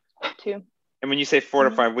too. And when you say 4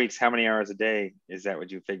 to 5 weeks, how many hours a day is that?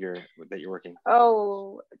 Would you figure that you're working?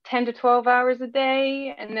 10 to 12 hours a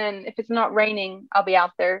day. And then if it's not raining, I'll be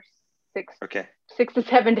out there 6 to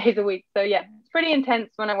 7 days a week. So yeah, it's pretty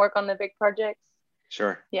intense when I work on the big projects.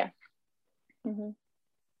 Sure. Yeah.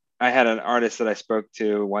 I had an artist that I spoke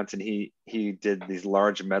to once, and he did these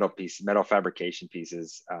large metal fabrication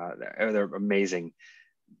pieces. They're amazing,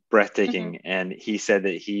 breathtaking. And he said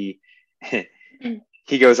that he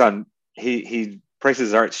goes on, he prices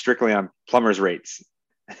his art strictly on plumber's rates.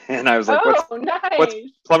 And I was like, what's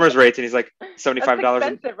plumber's rates? And he's like, $75.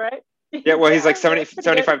 That's expensive, right? Yeah, well, he's like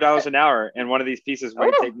 $75 an hour. And one of these pieces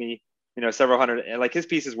might take me, several hundred, and like his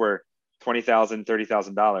pieces were $20,000,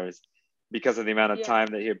 $30,000 because of the amount of time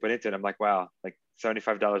that he had put into it. I'm like, wow, like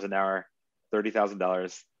 $75 an hour,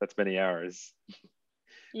 $30,000, that's many hours.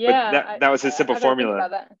 Yeah. But that was his simple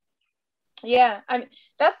formula. Yeah. I mean,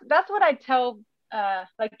 that's what I tell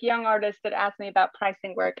like young artists that ask me about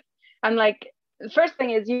pricing work. I'm like, the first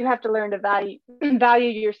thing is you have to learn to value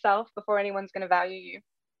yourself before anyone's going to value you.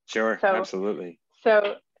 Sure. Absolutely. So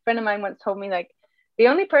a friend of mine once told me, like, the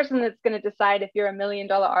only person that's going to decide if you're $1 million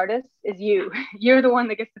artist is you. You're the one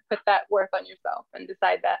that gets to put that worth on yourself and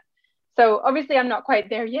decide that. So obviously I'm not quite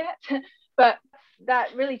there yet, but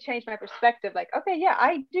that really changed my perspective. Like, okay, yeah,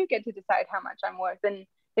 I do get to decide how much I'm worth. And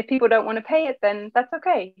if people don't want to pay it, then that's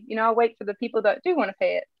okay. I'll wait for the people that do want to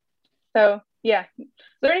pay it. So yeah,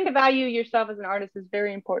 learning to value yourself as an artist is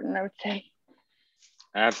very important, I would say.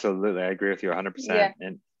 Absolutely. I agree with you 100%. Yeah.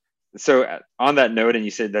 And so on that note, and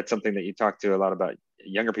you said that's something that you talk to a lot about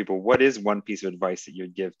younger people, what is one piece of advice that you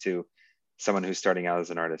would give to someone who's starting out as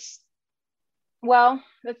an artist? Well,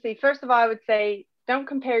 let's see. First of all, I would say, don't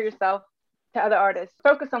compare yourself to other artists.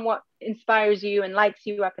 Focus on what inspires you and lights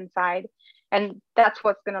you up inside. and that's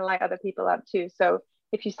what's going to light other people up too. So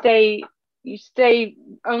if you stay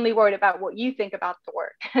only worried about what you think about the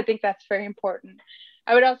work, I think that's very important.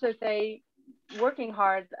 I would also say working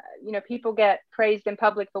hard, people get praised in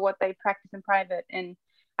public for what they practice in private, and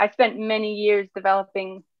I spent many years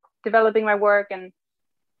developing my work. And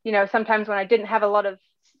sometimes when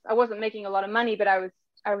I wasn't making a lot of money, but I was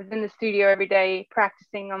in the studio every day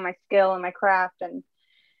practicing on my skill and my craft, and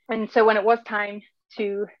so when it was time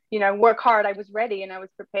to work hard, I was ready and I was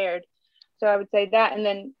prepared. So I would say that.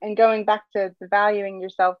 And going back to the valuing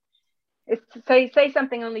yourself, it's to say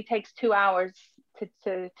something only takes 2 hours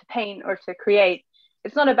to paint or to create.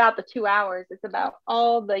 It's not about the 2 hours, it's about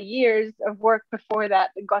all the years of work before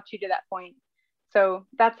that got you to that point. So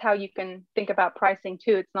that's how you can think about pricing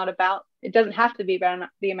too. It doesn't have to be about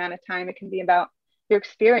the amount of time. It can be about your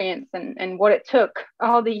experience and what it took,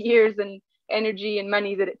 all the years and energy and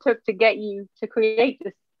money that it took to get you to create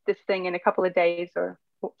this thing in a couple of days or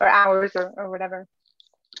hours or whatever.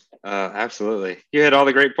 Absolutely. You had all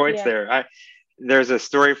the great points Yeah. there. There's a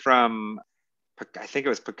story from, I think it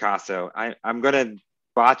was Picasso. I'm going to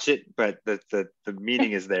botch it, but the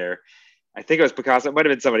meaning is there. I think it was Picasso. It might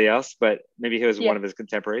have been somebody else, but maybe he was one of his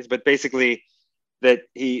contemporaries. But basically, that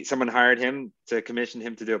someone hired him to commission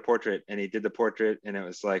him to do a portrait, and he did the portrait, and it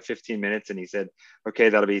was like 15 minutes, and he said, "Okay,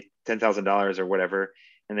 that'll be $10,000 or whatever."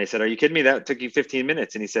 And they said, "Are you kidding me? That took you 15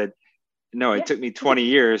 minutes?" And he said, "No, it took me 20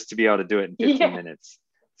 years to be able to do it in 15 minutes."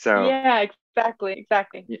 So yeah, exactly.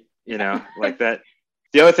 Like that.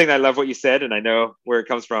 The other thing I love what you said, and I know where it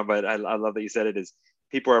comes from, but I love that you said it, is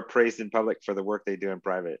people are praised in public for the work they do in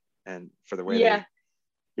private and for the way they,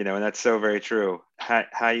 and that's so very true.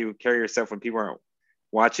 How you carry yourself when people aren't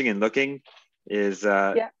watching and looking is,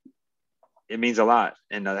 it means a lot.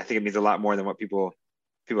 And I think it means a lot more than what people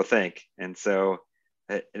think. And so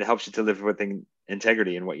it helps you to live with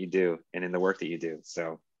integrity in what you do and in the work that you do.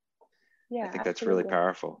 So I think that's really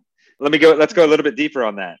powerful. Let's go a little bit deeper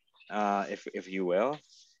on that. If you will.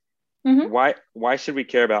 Mm-hmm. Why should we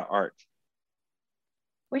care about art?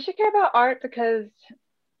 We should care about art because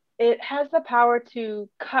it has the power to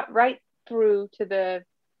cut right through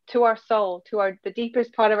to our soul, to the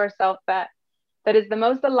deepest part of ourself that is the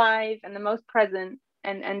most alive and the most present,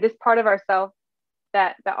 and this part of ourself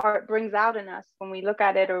that the art brings out in us when we look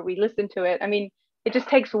at it or we listen to it. I mean, it just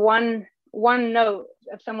takes one note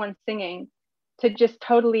of someone singing to just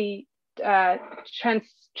totally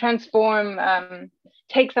transform,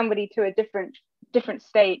 take somebody to a different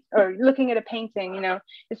state. Or looking at a painting,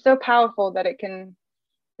 it's so powerful that it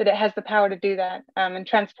has the power to do that, and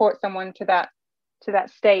transport someone to that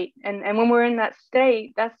state. And when we're in that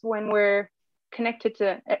state, that's when we're connected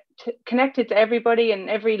to everybody and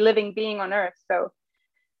every living being on earth. So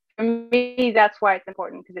for me, that's why it's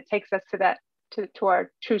important, because it takes us to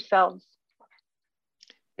our true selves.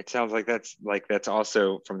 It sounds like that's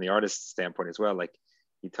also from the artist's standpoint as well. Like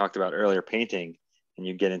you talked about earlier, painting, and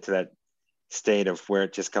you get into that state of where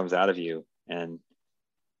it just comes out of you, and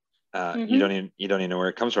you don't even know where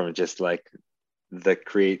it comes from. It's just like the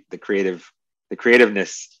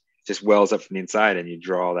creativeness just wells up from the inside, and you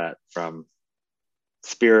draw that from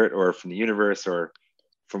spirit or from the universe or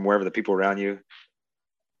from wherever the people around you.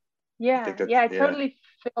 I totally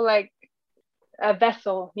feel like a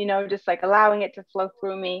vessel, just like allowing it to flow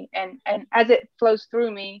through me, and as it flows through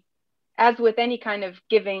me, as with any kind of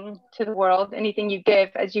giving to the world, anything you give,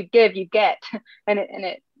 as you give, you get, and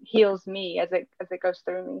it heals me as it goes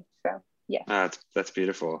through me. So yeah. That's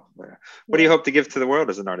beautiful. What do you hope to give to the world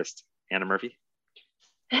as an artist, Anna Murphy?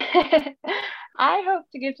 I hope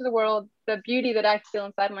to give to the world the beauty that I feel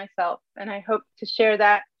inside myself, and I hope to share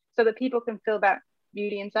that so that people can feel that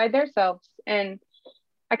beauty inside themselves. And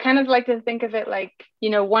I kind of like to think of it like,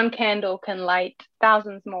 one candle can light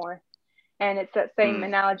thousands more. And it's that same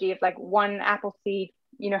analogy of like one apple seed,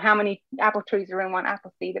 how many apple trees are in one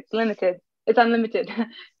apple seed? It's limited. It's unlimited.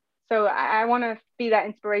 So I want to be that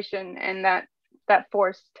inspiration and that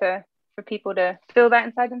force for people to feel that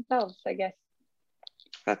inside themselves, I guess.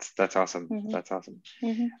 That's awesome. Mm-hmm. That's awesome.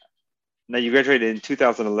 Mm-hmm. Now you graduated in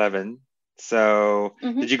 2011. So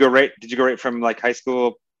did you go right from like high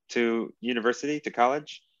school to university to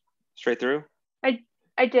college straight through?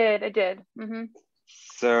 I did. Mm-hmm.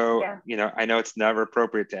 So I know it's never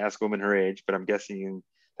appropriate to ask a woman her age, but I'm guessing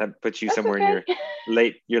that puts you somewhere in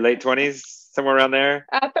your late 20s, somewhere around there.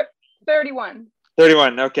 31.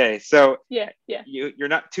 31. Okay, so yeah. You're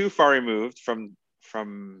not too far removed from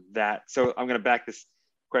that. So I'm going to back this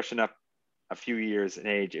question up a few years in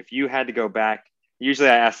age. If you had to go back, usually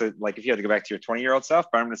I ask it like if you had to go back to your 20-year-old self,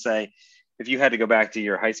 but I'm going to say if you had to go back to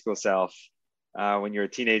your high school self when you're a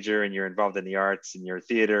teenager and you're involved in the arts and you're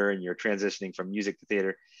theater and you're transitioning from music to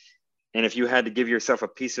theater. And if you had to give yourself a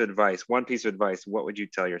piece of advice, one piece of advice, what would you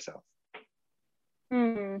tell yourself?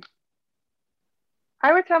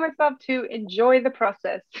 I would tell myself to enjoy the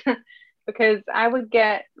process because I would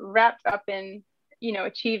get wrapped up in,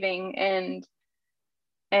 achieving and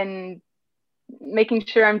making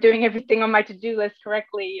sure I'm doing everything on my to-do list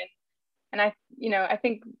correctly. And I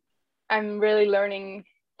think I'm really learning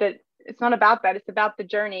that it's not about that. It's about the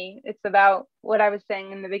journey. It's about what I was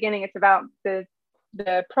saying in the beginning. It's about the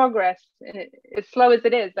progress, and as slow as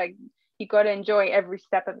it is, like you got to enjoy every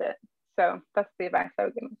step of it. So that's the advice I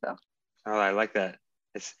would give myself. Oh, I like that.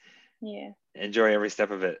 It's enjoy every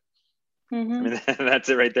step of it. Mm-hmm. I mean, that's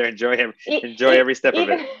it right there. Enjoy every step of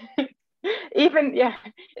it. Even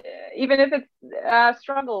if it's a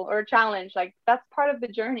struggle or a challenge, like that's part of the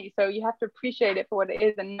journey. So you have to appreciate it for what it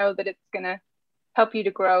is and know that it's gonna help you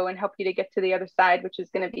to grow and help you to get to the other side, which is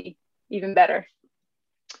gonna be even better.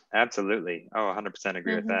 Absolutely. Oh, 100%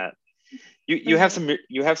 agree with that. You have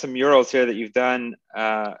some murals here that you've done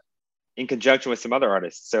in conjunction with some other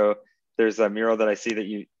artists. So there's a mural that I see that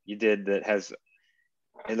you did that has,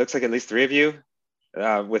 it looks like at least 3 of you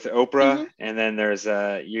with Oprah, and then there's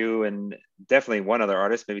you and definitely one other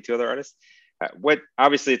artist, maybe 2 other artists.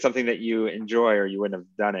 Obviously it's something that you enjoy or you wouldn't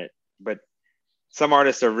have done it, but some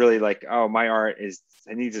artists are really like, oh, my art it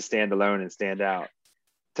needs to stand alone and stand out.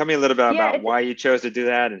 Tell me a little bit about why you chose to do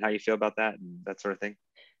that and how you feel about that and that sort of thing.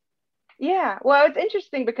 Yeah, well, it's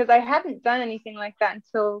interesting because I hadn't done anything like that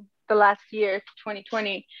until the last year,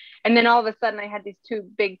 2020. And then all of a sudden I had these 2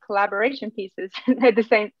 big collaboration pieces at the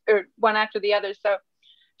same, or one after the other. So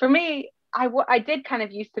for me, I did kind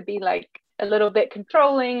of used to be like a little bit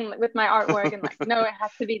controlling with my artwork and like, no, it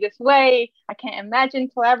has to be this way. I can't imagine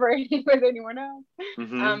collaborating with anyone else.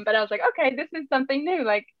 But I was like, okay, this is something new.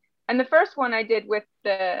 Like, and the first one I did with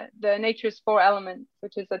the Nature's 4 Elements,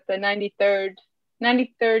 which is at the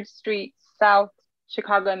 93rd Street South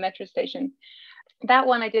Chicago Metro Station. That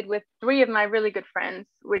one I did with 3 of my really good friends,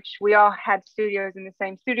 which we all had studios in the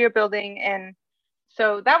same studio building. And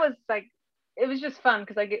so that was like, it was just fun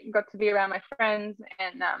because I got to be around my friends,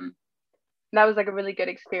 and that was like a really good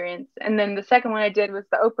experience. And then the second one I did was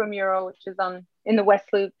the Oprah mural, which is in the West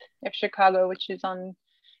Loop of Chicago, which is on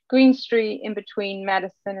Green Street in between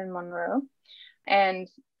Madison and Monroe. And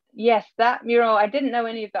yes, that mural, I didn't know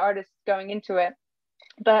any of the artists going into it,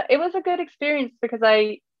 but it was a good experience because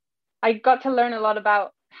I got to learn a lot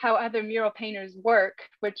about how other mural painters work,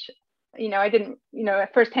 which, I didn't, a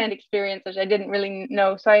firsthand experience, which I didn't really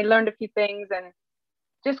know. So I learned a few things and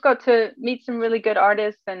just got to meet some really good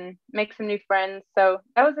artists and make some new friends. So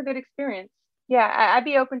that was a good experience. Yeah, I'd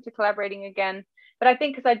be open to collaborating again. But I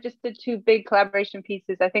think because I just did 2 big collaboration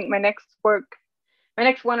pieces, I think my next 1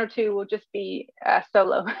 or 2 will just be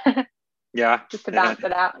solo. Yeah. Just to balance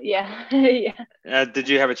it out. Yeah. Yeah. Did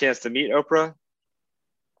you have a chance to meet Oprah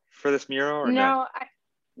for this mural? Or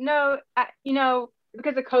no,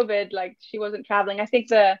 because of COVID, like she wasn't traveling. I think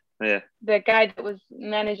the guy that was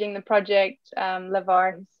managing the project,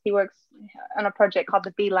 LeVar, he works on a project called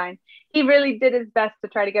The Beeline. He really did his best to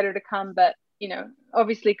try to get her to come, but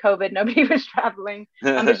obviously COVID, nobody was traveling.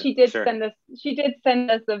 But she did send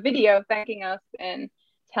us a video thanking us and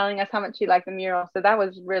telling us how much she liked the mural. So that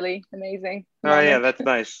was really amazing. Oh yeah, that's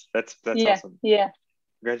nice. That's awesome. Yeah.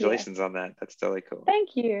 Congratulations on that. That's totally cool.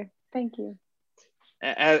 Thank you.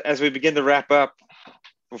 As we begin to wrap up,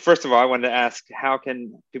 well, first of all, I wanted to ask, how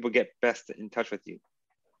can people get best in touch with you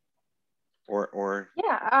or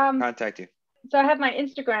contact you? So I have my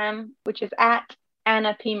Instagram, which is at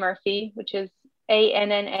Anna P. Murphy, which is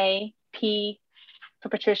ANNAP for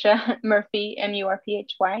Patricia, Murphy,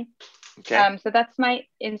 MURPHY. Okay. So that's my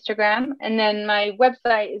Instagram. And then my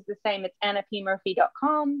website is the same. It's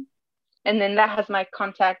annapmurphy.com. And then that has my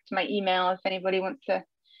contact, my email, if anybody wants to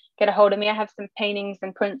get a hold of me. I have some paintings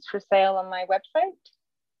and prints for sale on my website.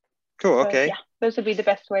 Cool. Okay. So, yeah, those would be the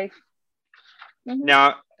best ways.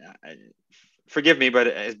 Now, forgive me, but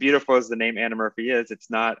as beautiful as the name Anna Murphy is,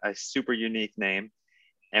 it's not a super unique name.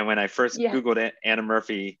 And when I first Googled Anna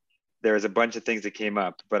Murphy, there was a bunch of things that came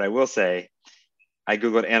up. But I will say, I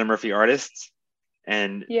Googled Anna Murphy artists,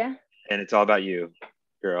 and it's all about you,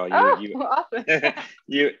 girl. You awesome.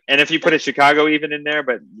 And if you put a Chicago even in there,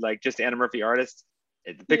 but like just Anna Murphy artists,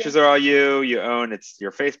 the pictures are all you. You own, it's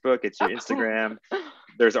your Facebook, it's your Instagram.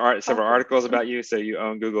 There's several articles about you, so you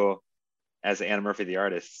own Google as Anna Murphy the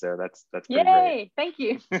artist. So that's pretty great. Thank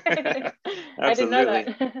you. I didn't know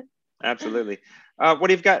that. Absolutely. What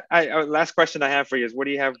do you've got? Last question I have for you is, what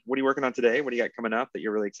are you working on today? What do you got coming up that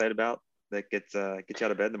you're really excited about that gets you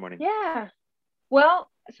out of bed in the morning? Yeah. Well,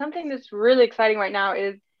 something that's really exciting right now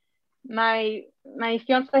is my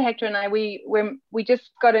fiance Hector and I, we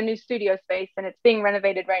just got a new studio space and it's being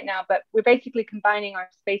renovated right now, but we're basically combining our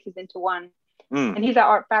spaces into one. And he's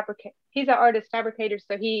our artist fabricator,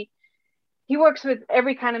 so he works with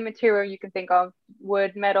every kind of material you can think of: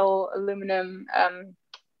 wood, metal, aluminum,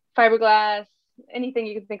 fiberglass, anything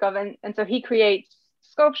you can think of. And so he creates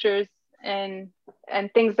sculptures and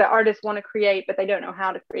things that artists want to create but they don't know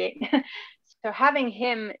how to create. So having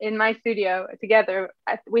him in my studio together,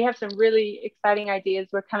 we have some really exciting ideas.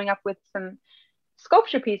 We're coming up with some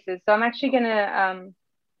sculpture pieces. So I'm actually going to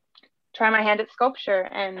try my hand at sculpture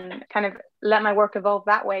and kind of let my work evolve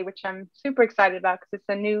that way, which I'm super excited about because it's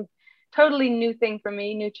a totally new thing for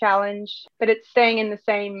me, new challenge, but it's staying in the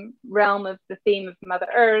same realm of the theme of Mother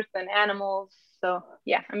Earth and animals. So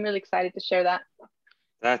yeah, I'm really excited to share that.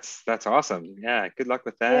 That's awesome. Yeah, good luck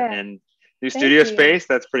with that. Yeah. And new studio space,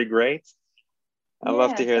 that's pretty great. I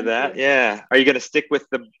love to hear that. You. Yeah. Are you going to stick with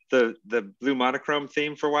the blue monochrome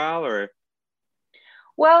theme for a while, or?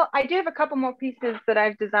 Well, I do have a couple more pieces that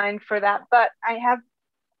I've designed for that, but I have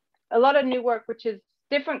a lot of new work, which is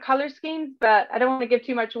different color schemes, but I don't want to give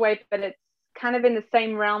too much away, but it's kind of in the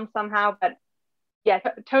same realm somehow. But yeah,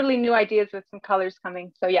 totally new ideas with some colors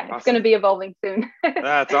coming. So yeah, It's going to be evolving soon.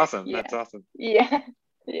 That's awesome. Yeah. That's awesome. Yeah.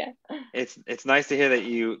 Yeah. It's nice to hear that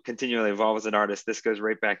you continually evolve as an artist. This goes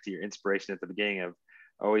right back to your inspiration at the beginning of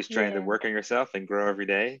always trying to work on yourself and grow every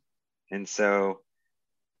day. And so,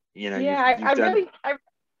 oh,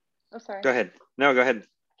 sorry. Go ahead. No, go ahead.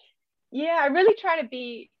 Yeah, I really try to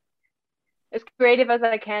be as creative as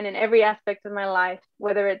I can in every aspect of my life,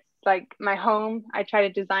 whether it's like my home. I try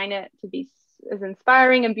to design it to be as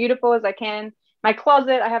inspiring and beautiful as I can. My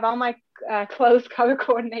closet, I have all my clothes color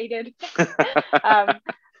coordinated.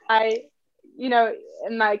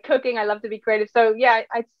 In my cooking, I love to be creative. So yeah,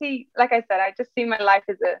 I see, like I said, I just see my life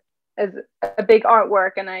as a big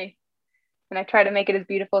artwork, and I try to make it as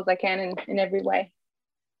beautiful as I can in every way.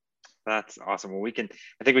 That's awesome. Well, I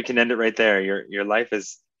think we can end it right there. Your life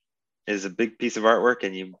is a big piece of artwork,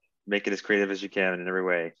 and you make it as creative as you can in every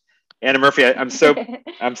way. Anna Murphy, I'm so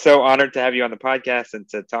honored to have you on the podcast and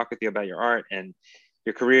to talk with you about your art and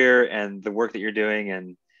your career and the work that you're doing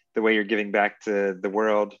and the way you're giving back to the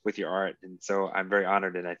world with your art. And so I'm very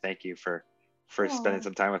honored, and I thank you for spending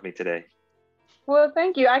some time with me today. Well,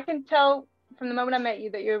 thank you. I can tell from the moment I met you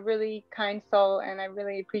that you're a really kind soul, and I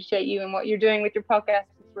really appreciate you and what you're doing with your podcast.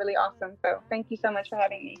 It's really awesome. So thank you so much for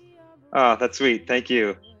having me. Oh, that's sweet. Thank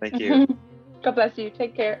you. Thank you. God bless you.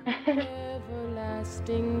 Take care.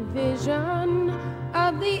 Everlasting vision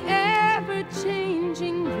of the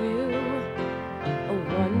ever-changing view,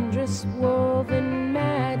 a wondrous woven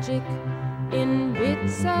magic in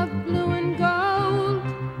bits of blue and gold,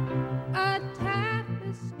 a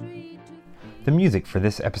tapestry to... The music for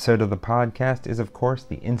this episode of the podcast is, of course,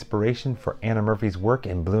 the inspiration for Anna Murphy's work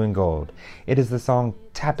in Blue and Gold. It is the song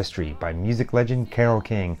Tapestry by music legend Carole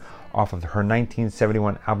King off of her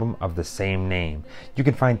 1971 album of the same name. You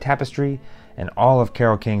can find Tapestry and all of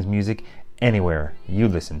Carole King's music anywhere you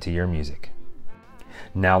listen to your music.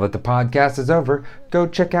 Now that the podcast is over, go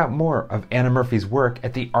check out more of Anna Murphy's work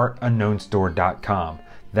at theartunknownstore.com.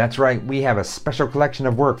 That's right, we have a special collection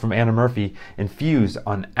of work from Anna Murphy infused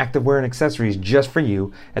on activewear and accessories just for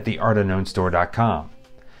you at theartunknownstore.com.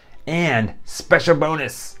 And special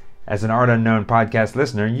bonus! As an Art Unknown podcast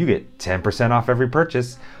listener, you get 10% off every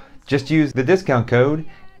purchase. Just use the discount code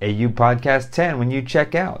AUPodcast10 when you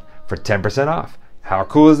check out for 10% off. How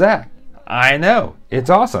cool is that? I know, it's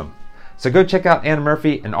awesome. So go check out Anna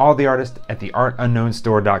Murphy and all the artists at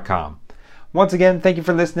theartunknownstore.com. Once again, thank you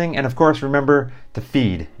for listening, and of course, remember to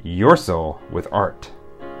feed your soul with art.